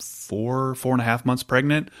currently 4.5 months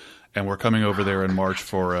pregnant, and we're coming over there in March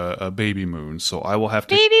for a baby moon. So I will have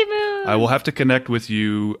to connect with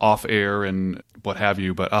you off air and what have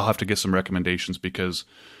you, but I'll have to get some recommendations because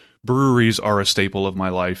breweries are a staple of my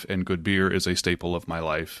life, and good beer is a staple of my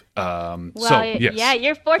life. Yes. Yeah,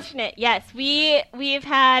 you're fortunate. Yes, we've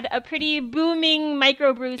had a pretty booming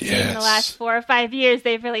microbrew scene in the last 4 or 5 years.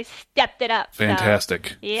 They've really stepped it up. Fantastic.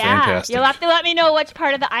 So, you'll have to let me know which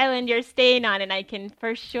part of the island you're staying on, and I can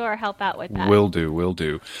for sure help out with that. Will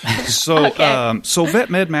do. So, Okay. So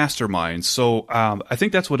Vet Med Masterminds. So, I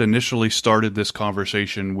think that's what initially started this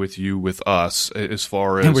conversation with you, with us, as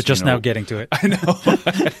far as we're just now getting to it. I know.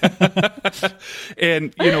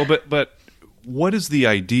 And but what is the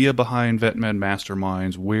idea behind Vet Med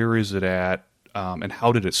Masterminds? Where is it at? And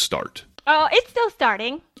how did it start? Oh, it's still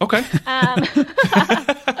starting. Okay.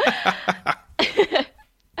 It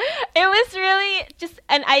was really just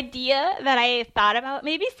an idea that I thought about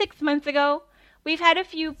maybe 6 months ago. We've had a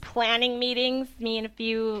few planning meetings. Me and a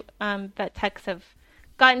few vet techs have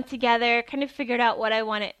gotten together, kind of figured out what I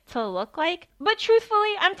want it to look like. But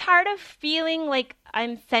truthfully, I'm tired of feeling like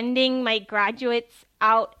I'm sending my graduates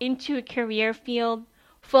out into a career field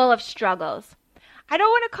full of struggles. I don't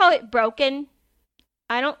want to call it broken.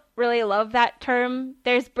 I don't really love that term.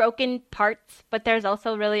 There's broken parts, but there's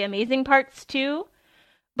also really amazing parts too.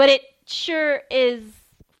 But it sure is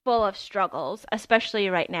full of struggles, especially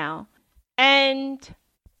right now. And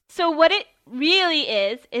so what it really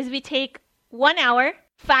is we take 1 hour,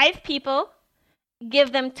 5 people,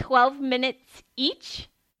 give them 12 minutes each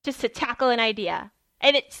just to tackle an idea.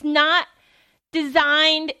 And it's not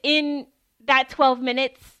designed in that 12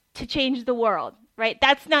 minutes to change the world, right?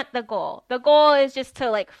 That's not the goal. The goal is just to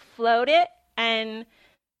like float it and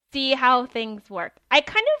see how things work. I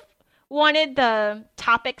kind of wanted the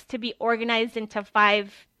topics to be organized into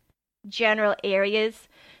 5 general areas.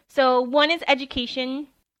 So one is education,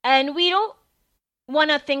 and we don't want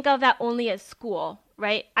to think of that only as school,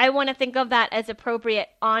 right? I want to think of that as appropriate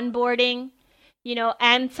onboarding,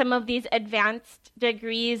 and some of these advanced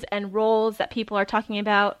degrees and roles that people are talking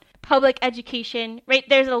about. Public education, right?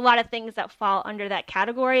 There's a lot of things that fall under that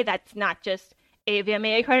category. That's not just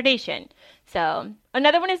AVMA accreditation. So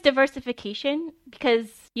another one is diversification, because,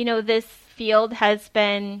 this field has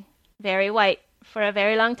been very white for a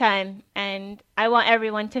very long time, and I want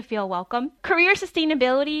everyone to feel welcome. Career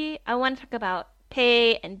sustainability, I want to talk about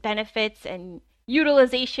pay and benefits and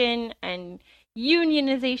utilization and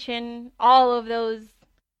unionization, all of those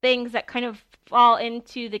things that kind of fall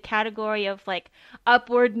into the category of like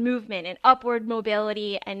upward movement and upward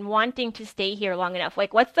mobility and wanting to stay here long enough.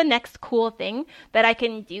 Like, what's the next cool thing that I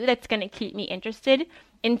can do that's going to keep me interested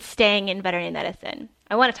in staying in veterinary medicine?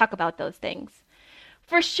 I want to talk about those things.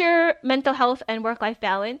 For sure, mental health and work-life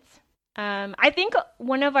balance. I think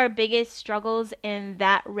one of our biggest struggles in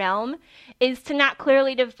that realm is to not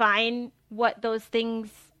clearly define what those things,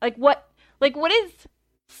 what is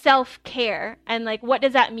self-care, and what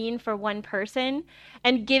does that mean for one person,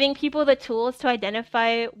 and giving people the tools to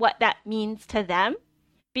identify what that means to them,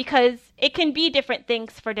 because it can be different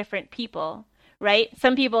things for different people, right?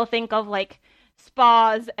 Some people think of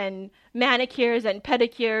spas and manicures and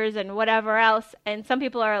pedicures and whatever else, and some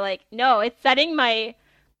people are like, no, it's setting my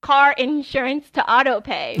car insurance to auto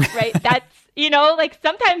pay, right? That's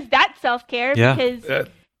sometimes that's self-care, because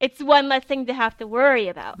it's one less thing to have to worry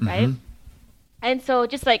about, right? And so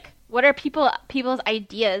just what are people's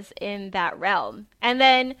ideas in that realm? And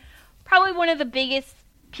then probably one of the biggest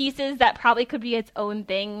pieces that probably could be its own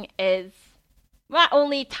thing is not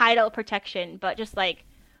only title protection, but just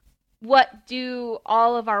what do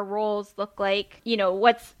all of our roles look like?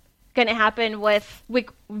 What's going to happen with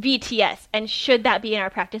VTS, and should that be in our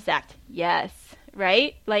Practice Act? Yes,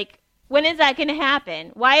 right? When is that going to happen?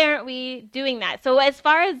 Why aren't we doing that? So as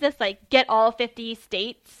far as this, get all 50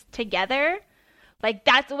 states together,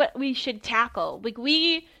 that's what we should tackle.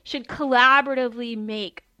 We should collaboratively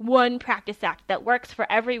make one Practice Act that works for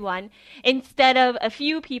everyone, instead of a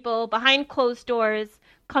few people behind closed doors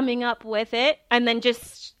coming up with it and then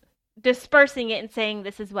just dispersing it and saying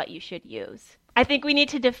this is what you should use. I think we need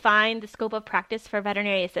to define the scope of practice for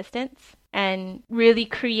veterinary assistants and really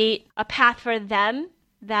create a path for them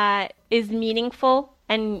that is meaningful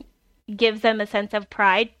and gives them a sense of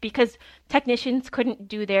pride, because technicians couldn't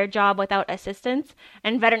do their job without assistants,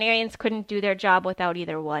 and veterinarians couldn't do their job without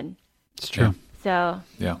either one. It's true. So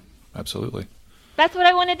yeah, absolutely. That's what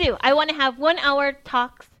I want to do. I want to have 1 hour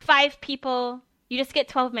talks, 5 people. You just get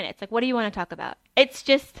 12 minutes. What do you want to talk about? It's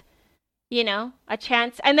just, a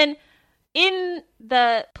chance. And then in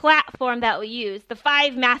the platform that we use, the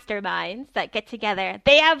 5 masterminds that get together,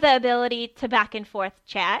 they have the ability to back and forth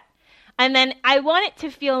chat. And then I want it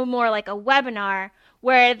to feel more like a webinar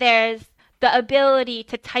where there's the ability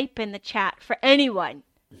to type in the chat for anyone,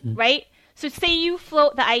 right? So say you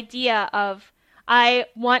float the idea of, I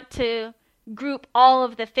want to group all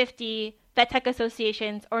of the 50 vet tech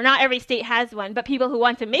associations, or not every state has one, but people who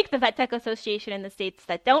want to make the vet tech association in the states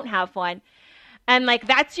that don't have one. And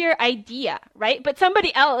that's your idea, right? But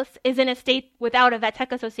somebody else is in a state without a vet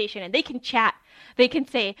tech association, and they can chat. They can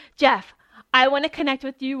say, Jeff, I want to connect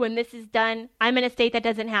with you when this is done. I'm in a state that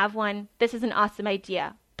doesn't have one. This is an awesome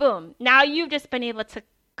idea. Boom. Now you've just been able to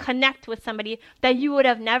connect with somebody that you would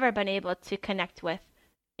have never been able to connect with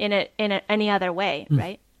in any other way,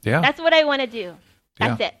 right? Yeah. That's what I want to do.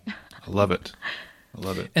 That's it. I love it.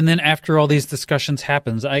 And then after all these discussions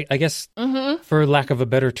happens, I guess, for lack of a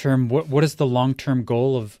better term, what is the long-term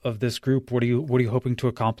goal of this group? What are you hoping to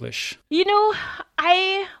accomplish?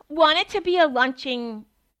 I want it to be a launching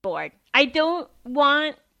board. I don't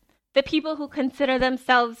want the people who consider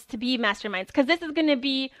themselves to be masterminds, because this is going to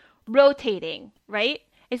be rotating, right?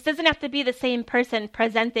 It doesn't have to be the same person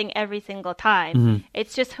presenting every single time.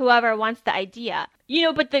 It's just whoever wants the idea.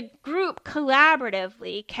 But the group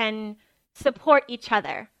collaboratively can support each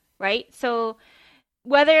other, right? So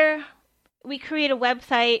whether we create a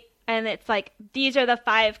website and it's like, these are the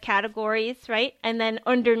 5 categories, right? And then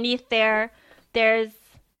underneath there's,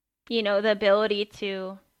 the ability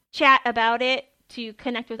to chat about it, to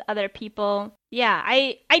connect with other people. Yeah,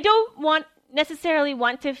 I don't necessarily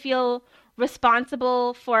want to feel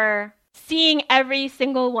responsible for seeing every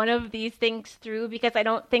single one of these things through, because I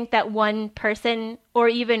don't think that one person or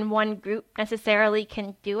even one group necessarily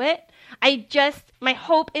can do it. My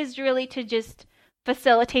hope is really to just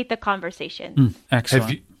facilitate the conversation.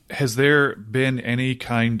 Excellent. Has there been any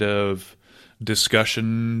kind of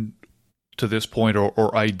discussion to this point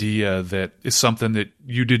or idea that is something that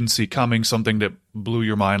you didn't see coming, something that blew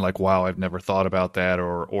your mind, like, wow, I've never thought about that,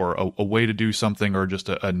 or a way to do something, or just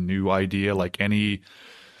a new idea, like any,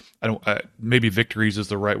 maybe victories is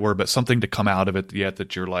the right word, but something to come out of it yet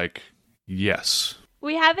that you're like, yes.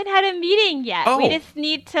 We haven't had a meeting yet. Oh. We just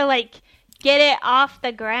need to get it off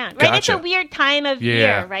the ground, right? Gotcha. It's a weird time of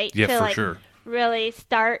year, right? Yeah, to for sure. really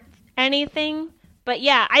start anything. But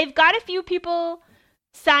yeah, I've got a few people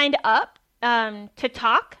signed up to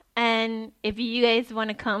talk, and if you guys want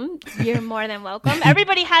to come, you're more than welcome.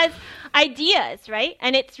 Everybody has ideas, right?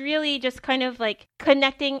 And it's really just kind of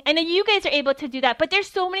connecting, and you guys are able to do that. But there's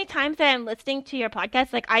so many times that I'm listening to your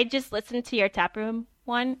podcast. I just listened to your taproom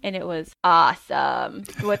one, and it was awesome.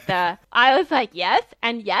 I was like, yes,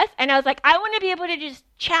 and I was like, I want to be able to just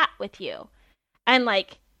chat with you, and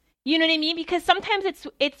you know what I mean? Because sometimes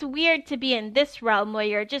it's weird to be in this realm where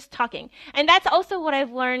you're just talking, and that's also what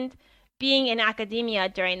I've learned being in academia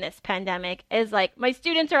during this pandemic is my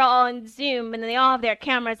students are all on Zoom and they all have their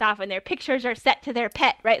cameras off and their pictures are set to their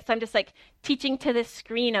pet, right? So I'm just teaching to this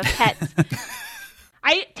screen of pets.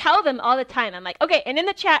 I tell them all the time, I'm like, okay, and in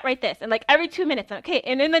the chat, write this. And every 2 minutes, okay,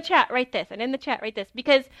 and in the chat, write this. And in the chat, write this.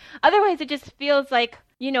 Because otherwise it just feels like,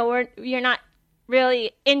 you're not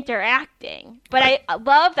really interacting. But I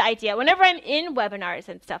love the idea. Whenever I'm in webinars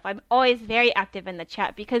and stuff, I'm always very active in the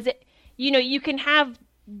chat because, you can have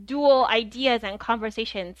dual ideas and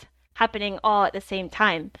conversations happening all at the same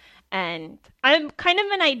time. And I'm kind of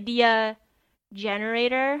an idea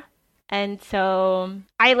generator. And so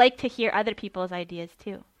I like to hear other people's ideas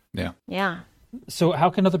too. Yeah. Yeah. So how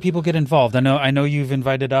can other people get involved? I know you've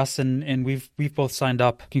invited us and we've both signed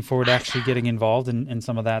up. Looking forward to actually getting involved in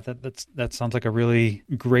some of that. That sounds like a really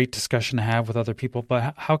great discussion to have with other people.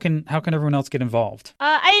 But how can everyone else get involved?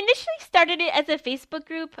 I initially started it as a Facebook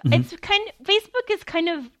group. Mm-hmm. Facebook is kind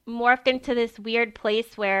of morphed into this weird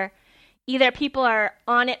place where either people are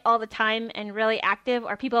on it all the time and really active,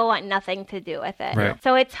 or people want nothing to do with it. Right.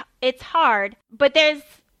 So it's hard. But there's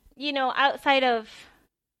outside of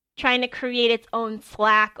trying to create its own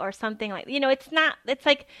Slack or something there's not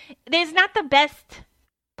the best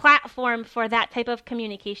platform for that type of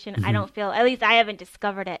communication. Mm-hmm. I don't feel, at least I haven't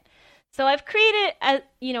discovered it. So I've created a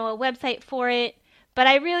website for it, but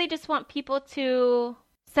I really just want people to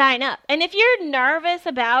sign up. And if you're nervous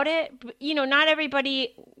about it, not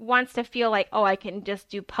everybody wants to feel like, oh, I can just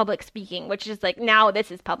do public speaking, which is now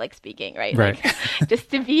this is public speaking, right? Right. Just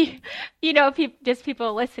to be, just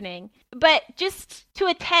people listening. But just to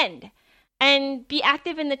attend and be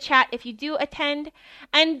active in the chat if you do attend.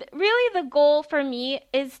 And really the goal for me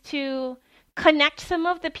is to connect some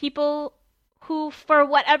of the people who, for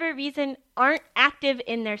whatever reason, aren't active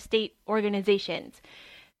in their state organizations.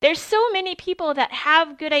 There's so many people that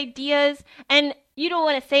have good ideas, and you don't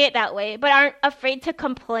want to say it that way, but aren't afraid to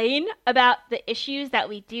complain about the issues that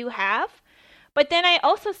we do have. But then I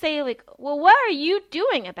also say, well, what are you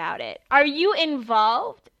doing about it? Are you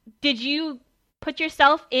involved? Did you put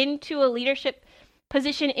yourself into a leadership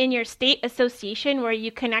position in your state association where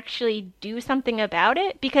you can actually do something about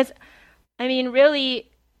it? Because, really,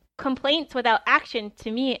 complaints without action to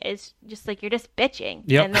me is just you're just bitching.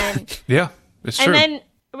 Yep. And then, Yeah, it's true. and then,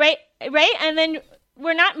 right? And then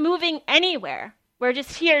we're not moving anywhere. We're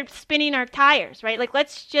just here spinning our tires, right?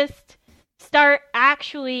 Let's just start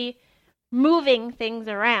actually moving things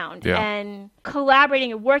around and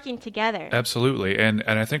collaborating and working together. Absolutely. And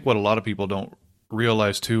I think what a lot of people don't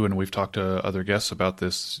realize too, and we've talked to other guests about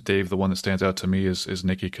this, Dave, the one that stands out to me is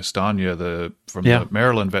Nikki Castagna, from the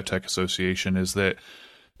Maryland Vet Tech Association, is that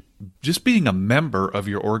just being a member of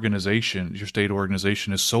your organization, your state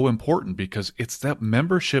organization, is so important because it's that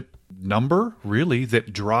membership number really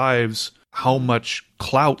that drives how much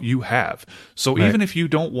clout you have. So even if you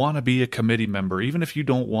don't want to be a committee member, even if you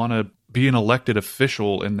don't want to be an elected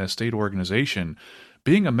official in the state organization,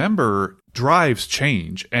 being a member drives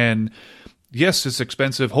change. And yes, it's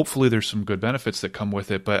expensive. Hopefully there's some good benefits that come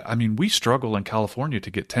with it. But we struggle in California to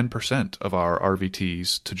get 10% of our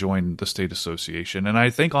RVTs to join the state association. And I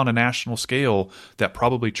think on a national scale, that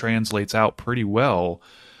probably translates out pretty well.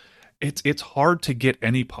 it's hard to get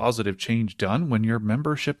any positive change done when your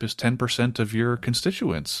membership is 10% of your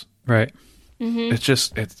constituents. Right. Mm-hmm. It's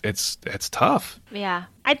just it's tough. Yeah.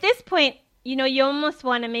 At this point, you almost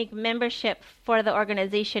want to make membership for the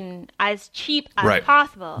organization as cheap as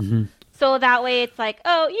possible. Mm-hmm. So that way it's like,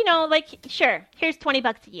 sure, here's $20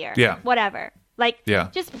 a year. Yeah. Whatever.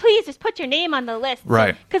 Just put your name on the list.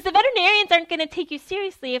 Right. Because the veterinarians aren't going to take you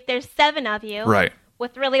seriously if there's 7 of you. Right.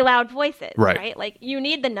 With really loud voices. Right. Like, you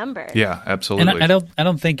need the numbers. Yeah, absolutely. And I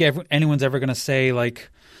don't think anyone's ever going to say, like,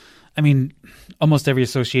 I mean, almost every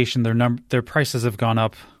association, their prices have gone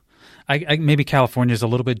up. I maybe California is a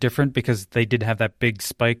little bit different because they did have that big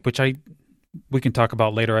spike, which we can talk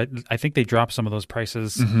about later. I think they dropped some of those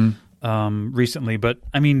prices recently. But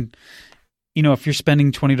I mean, if you're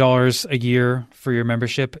spending $20 a year for your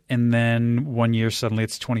membership and then one year suddenly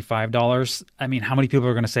it's $25, I mean, how many people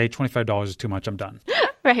are going to say $25 is too much? I'm done.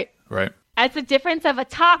 Right. Right. That's the difference of a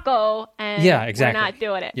taco and exactly. we're not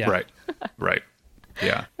doing it. Yeah. Right.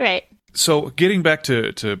 Yeah. Right. So getting back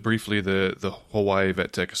to briefly the Hawaii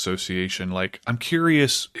Vet Tech Association, like, I'm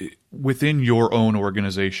curious, within your own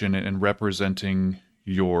organization and representing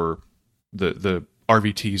the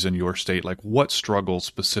RVTs in your state, like, what struggles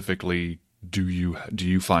specifically do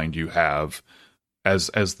you find you have as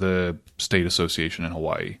the state association in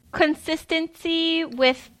Hawaii? Consistency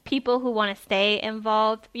with people who want to stay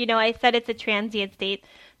involved. I said it's a transient state.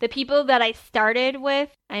 The people that I started with,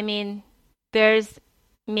 I mean, there's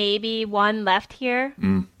maybe one left here.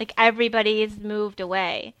 Like, everybody's moved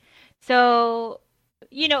away. So,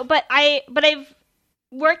 but I've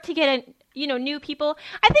worked to get new people.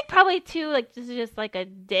 I think probably too, like, this is just like a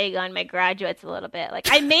dig on my graduates a little bit. Like,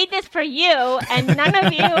 I made this for you and none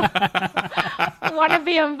of you want to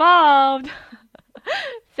be involved.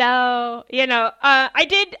 So,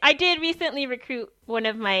 I did recently recruit one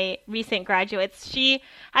of my recent graduates.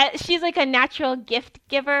 She's like a natural gift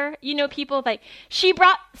giver. People like, she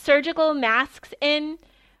brought surgical masks in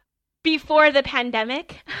before the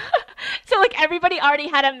pandemic. So, like, everybody already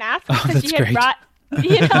had a mask because she had great. brought,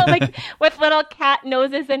 like, with little cat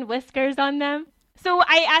noses and whiskers on them. So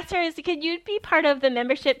I asked her, could you be part of the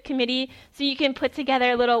membership committee so you can put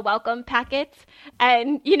together little welcome packets?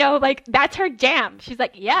 And, like, that's her jam. She's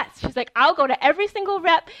like, yes. She's like, I'll go to every single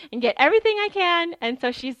rep and get everything I can. And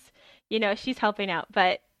so she's helping out.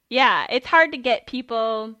 But yeah, it's hard to get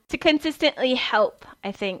people to consistently help,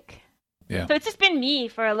 I think. Yeah. So it's just been me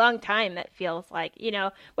for a long time, that feels like,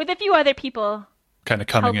 with a few other people kind of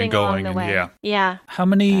coming and going. And yeah. How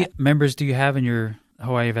many members do you have in your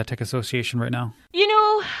Hawaii Vet Tech Association right now?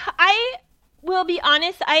 I will be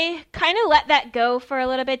honest, I kind of let that go for a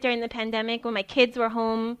little bit during the pandemic when my kids were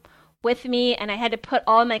home with me and I had to put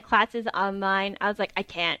all my classes online. I was like, I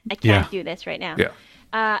can't do this right now.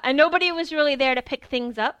 Yeah. And nobody was really there to pick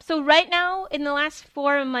things up. So right now, in the last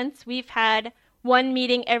 4 months, we've had one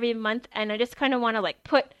meeting every month, and I just kind of want to, like,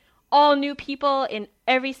 put all new people in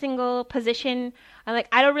every single position. I'm like,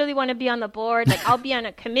 I don't really want to be on the board. Like, I'll be on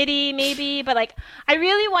a committee maybe, but, like, I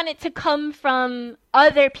really want it to come from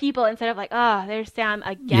other people instead of like, oh, there's Sam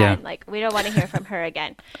again. Yeah. Like, we don't want to hear from her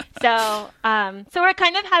again. So we're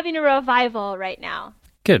kind of having a revival right now.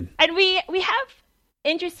 Good. And we have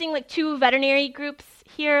interesting, like, 2 veterinary groups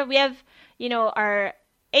here. We have, our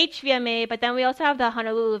HVMA, but then we also have the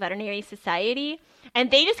Honolulu Veterinary Society. And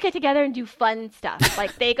they just get together and do fun stuff.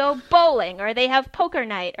 Like, they go bowling, or they have poker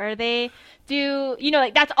night, or they do,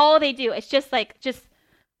 like, that's all they do. It's just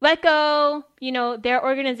let go. Their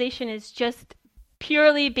organization is just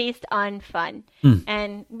purely based on fun.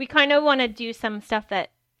 And we kind of want to do some stuff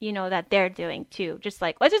that, that they're doing too. Just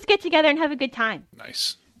like, let's just get together and have a good time.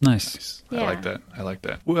 Nice. Yeah. I like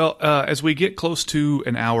that. Well, as we get close to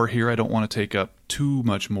an hour here, I don't want to take up too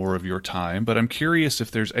much more of your time, but I'm curious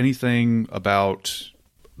if there's anything about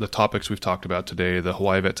the topics we've talked about today, the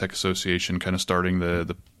Hawaii Vet Tech Association, kind of starting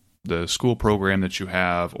the school program that you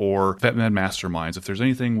have, or VetMed Masterminds, if there's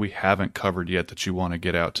anything we haven't covered yet that you want to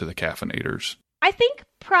get out to the caffeinators. I think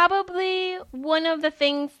probably one of the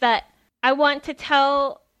things that I want to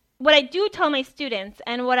tell, what I do tell my students,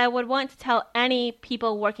 and what I would want to tell any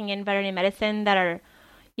people working in veterinary medicine that are,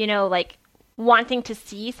 like, wanting to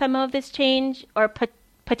see some of this change, or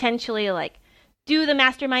potentially, like, do the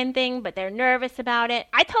mastermind thing, but they're nervous about it.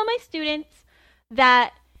 I tell my students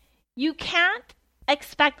that you can't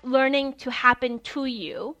expect learning to happen to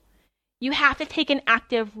you. You have to take an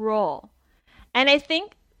active role. And I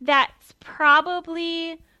think that's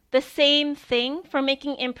probably the same thing for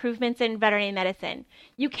making improvements in veterinary medicine.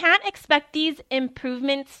 You can't expect these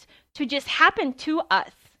improvements to just happen to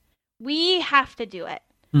us. We have to do it.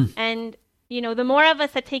 And, the more of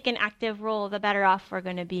us that take an active role, the better off we're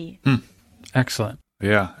going to be. Excellent.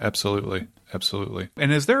 Yeah, absolutely. Absolutely.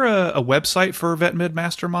 And is there a website for Vet Mid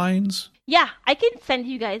Masterminds? Yeah, I can send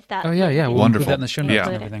you guys that. Oh, yeah. We'll Wonderful. include that in the show notes Yeah.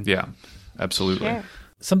 and everything. Yeah, absolutely. Sure.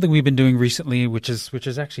 Something we've been doing recently, which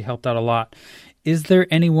has actually helped out a lot. Is there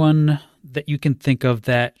anyone that you can think of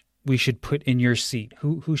that we should put in your seat?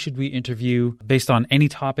 Who should we interview based on any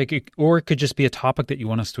topic, or it could just be a topic that you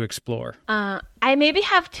want us to explore? I maybe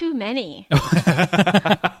have too many.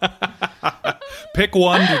 Pick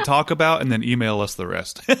one to talk about and then email us the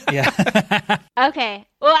rest. Yeah. Okay.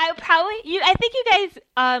 Well, I think you guys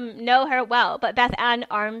know her well, but Beth Ann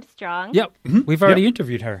Armstrong. Yep. We've already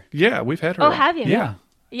interviewed her. Yeah, we've had her. Oh, on. have you? Yeah.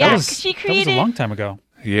 Yeah, That 'cause she was created. a long time ago.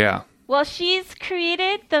 Yeah. Well, she's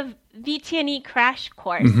created the VTNE crash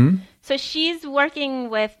course. Mm-hmm. So she's working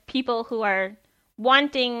with people who are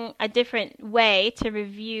wanting a different way to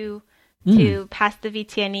review to pass the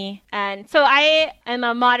VTNE. And so I am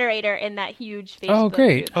a moderator in that huge Facebook Oh,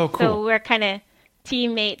 great. group. Oh, cool. So we're kind of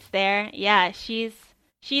teammates there. Yeah, she's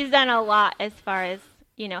done a lot as far as,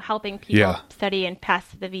 helping people study and pass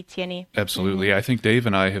the VTNE. Absolutely. I think Dave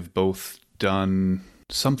and I have both done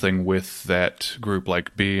something with that group,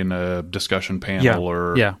 like being a discussion panel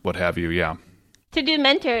or what have you. Yeah. To do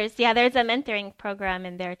mentors, there's a mentoring program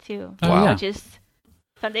in there too. Oh, wow. Which is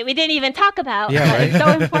something we didn't even talk about. Yeah, but it's so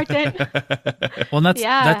important. Well,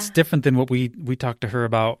 that's different than what we talked to her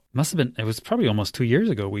about. It was probably almost 2 years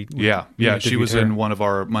ago. We She was in one of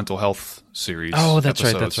our mental health series. Oh, that's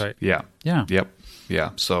episodes. right. Yeah. Yep. Yeah.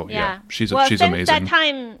 So she's since amazing.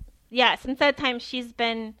 Since that time, she's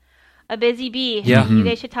been a busy bee. Yeah. You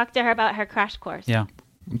guys should talk to her about her crash course. Yeah.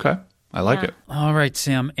 Okay. I like it. All right,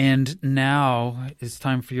 Sam. And now it's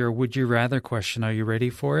time for your Would You Rather question. Are you ready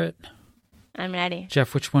for it? I'm ready.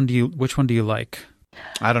 Jeff, which one do you like?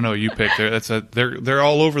 I don't know. You pick. They're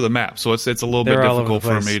all over the map, so it's a little bit difficult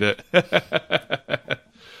for me to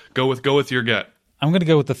go with your gut. I'm going to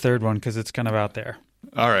go with the third one because it's kind of out there.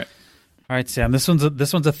 All right, Sam. This one's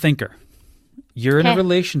a thinker. You're in a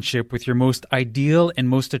relationship with your most ideal and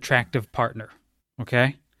most attractive partner.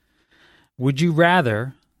 Okay. Would you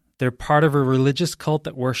rather they're part of a religious cult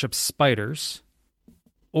that worships spiders,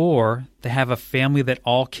 or they have a family that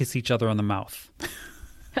all kiss each other on the mouth?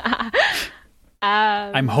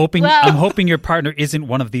 I'm hoping your partner isn't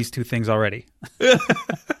one of these two things already.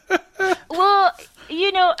 Well,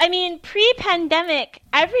 pre-pandemic,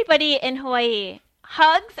 everybody in Hawaii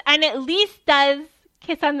hugs and at least does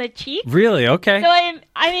kiss on the cheek. Really? Okay. So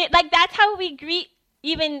that's how we greet.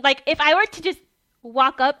 Even if I were to just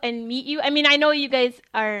walk up and meet you, I know you guys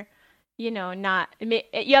are, not.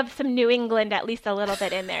 You have some New England at least a little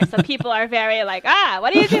bit in there, so people are very like,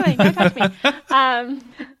 what are you doing? Don't touch me.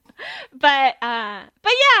 But yeah,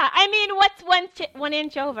 what's 1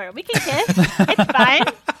 inch over? We can kiss. It's fine.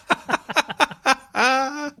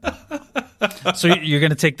 So you're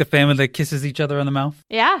going to take the family that kisses each other on the mouth?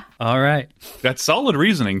 Yeah. All right. That's solid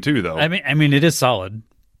reasoning too, though. I mean, it is solid.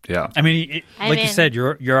 Yeah. You said,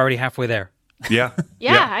 you're already halfway there. Yeah.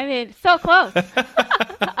 Yeah. So close.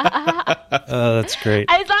 Oh, that's great.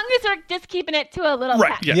 As long as we're just keeping it to a little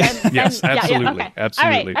Right. text. Yes. Absolutely. Yeah, okay.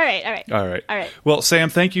 Absolutely. All right. Well, Sam,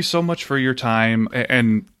 thank you so much for your time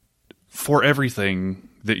and for everything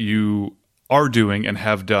that you are doing and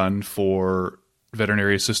have done for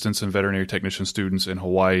veterinary assistants and veterinary technician students in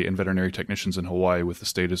Hawaii and veterinary technicians in Hawaii with the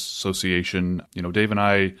state association. Dave and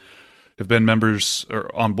I have been members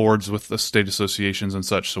or on boards with the state associations and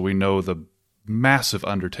such, so we know the massive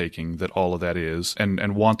undertaking that all of that is,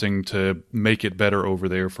 and wanting to make it better over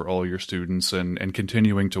there for all your students and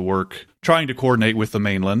continuing to work, trying to coordinate with the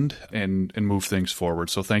mainland and move things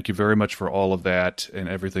forward. So thank you very much for all of that and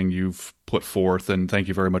everything you've put forth, and thank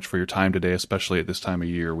you very much for your time today, especially at this time of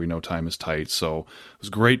year. We know time is tight, so it was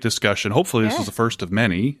a great discussion. Hopefully this was the first of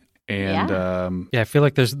many. And I feel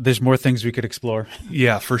like there's more things we could explore.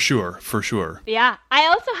 Yeah, for sure. Yeah, I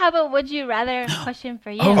also have a would you rather question for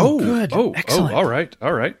you. Oh, good. Excellent. All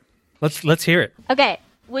right. Let's hear it. Okay,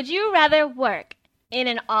 would you rather work in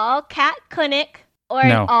an all cat clinic or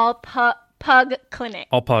No. an all pug clinic?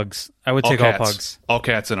 All pugs. I would take all pugs. All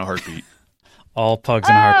cats in a heartbeat. All pugs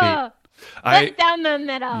in a heartbeat. Split down the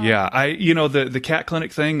middle. Yeah, the cat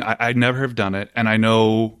clinic thing, I never have done it. And I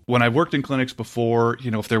know when I worked in clinics before,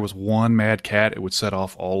 if there was one mad cat, it would set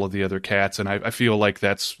off all of the other cats. And I feel like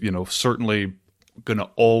that's, certainly going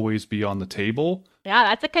to always be on the table. Yeah,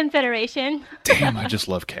 that's a consideration. Damn, I just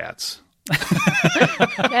love cats.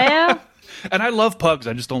 Yeah. And I love pugs.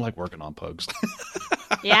 I just don't like working on pugs.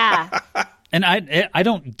 Yeah. And I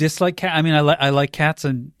don't dislike cats. I like cats,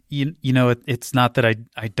 and you know, it's not that I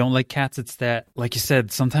don't like cats. It's that, like you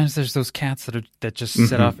said, sometimes there's those cats that just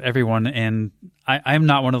set off everyone, and I'm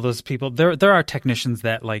not one of those people. There are technicians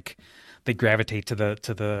that like they gravitate to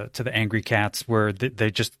the angry cats where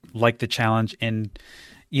they just like the challenge. And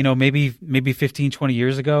you know, maybe 15, 20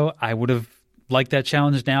 years ago, I would have liked that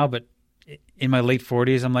challenge now, but in my late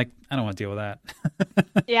 40s, I'm like, I don't want to deal with that.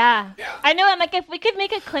 Yeah. I know. I'm like, if we could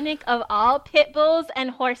make a clinic of all pit bulls and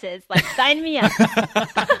horses, like, sign me up.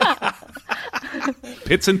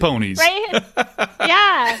 Pits and ponies. Right?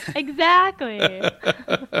 Yeah, exactly.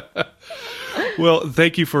 Well,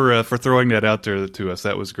 thank you for throwing that out there to us.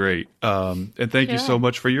 That was great. And thank you so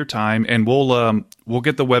much for your time. And we'll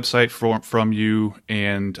get the website from you.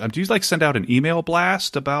 And do you like send out an email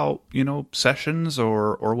blast about, you know, sessions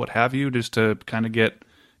or what have you, just to kind of get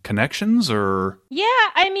connections? Or yeah,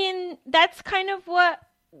 I mean, that's kind of what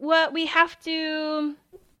we have to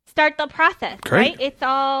start the process. Great. Right? It's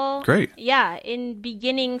all great. Yeah, in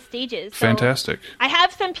beginning stages. So Fantastic. I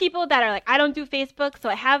have some people that are like, I don't do Facebook, so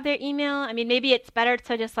I have their email. I mean, maybe it's better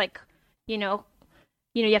to just like, you know,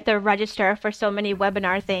 you have to register for so many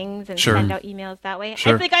webinar things and send out emails that way.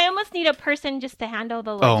 Sure. I think I almost need a person just to handle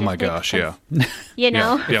the logistics. Oh my gosh, yeah. You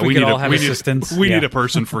know? Yeah, we could all have assistants. We need a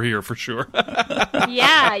person for here for sure.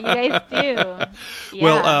 Yeah, you guys do. Yeah.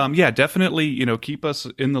 Well, yeah, definitely, you know, keep us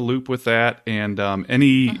in the loop with that, and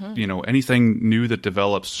any, you know, anything new that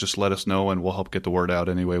develops, just let us know, and we'll help get the word out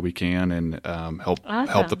any way we can, and help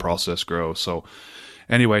the process grow. So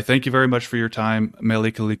anyway, thank you very much for your time,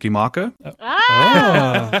 Melikalikimaka.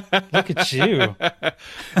 Look at you.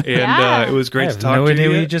 And it was great to talk to you. No idea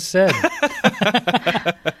what you just said.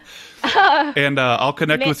 And I'll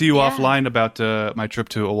connect with you offline about my trip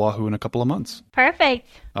to Oahu in a couple of months. Perfect.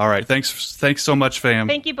 All right. Thanks so much, fam.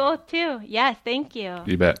 Thank you both, too. Yes, thank you.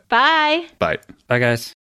 You bet. Bye. Bye. Bye,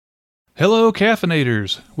 guys. Hello,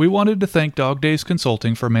 Caffeinators! We wanted to thank Dog Days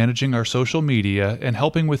Consulting for managing our social media and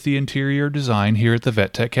helping with the interior design here at the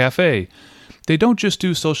Vet Tech Cafe. They don't just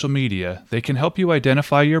do social media, they can help you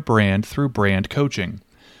identify your brand through brand coaching.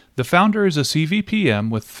 The founder is a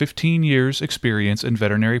CVPM with 15 years experience in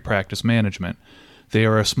veterinary practice management. They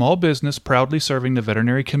are a small business proudly serving the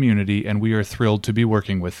veterinary community, and we are thrilled to be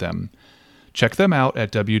working with them. Check them out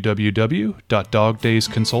at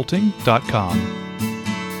www.dogdaysconsulting.com.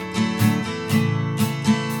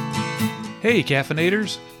 Hey,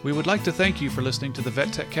 Caffeinators! We would like to thank you for listening to the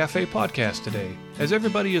Vet Tech Cafe podcast today. As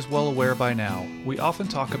everybody is well aware by now, we often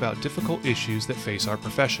talk about difficult issues that face our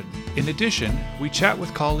profession. In addition, we chat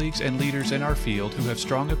with colleagues and leaders in our field who have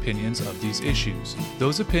strong opinions of these issues.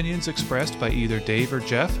 Those opinions expressed by either Dave or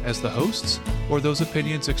Jeff as the hosts, or those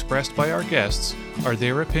opinions expressed by our guests, are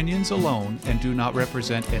their opinions alone and do not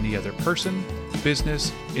represent any other person,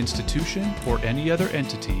 business, institution, or any other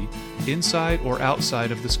entity inside or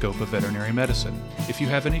outside of the scope of veterinary medicine. If you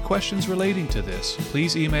have any questions relating to this,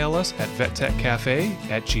 please email us at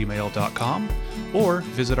vettechcafe@gmail.com or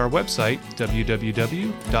visit our website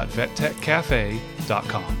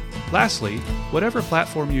www.vettechcafe.com. Lastly, whatever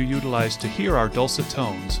platform you utilize to hear our dulcet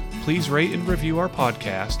tones, please rate and review our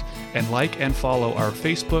podcast and like and follow our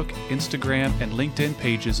Facebook, Instagram, and LinkedIn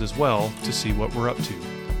pages as well to see what we're up to.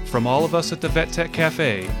 From all of us at the Vet Tech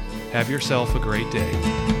Cafe, have yourself a great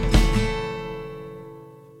day.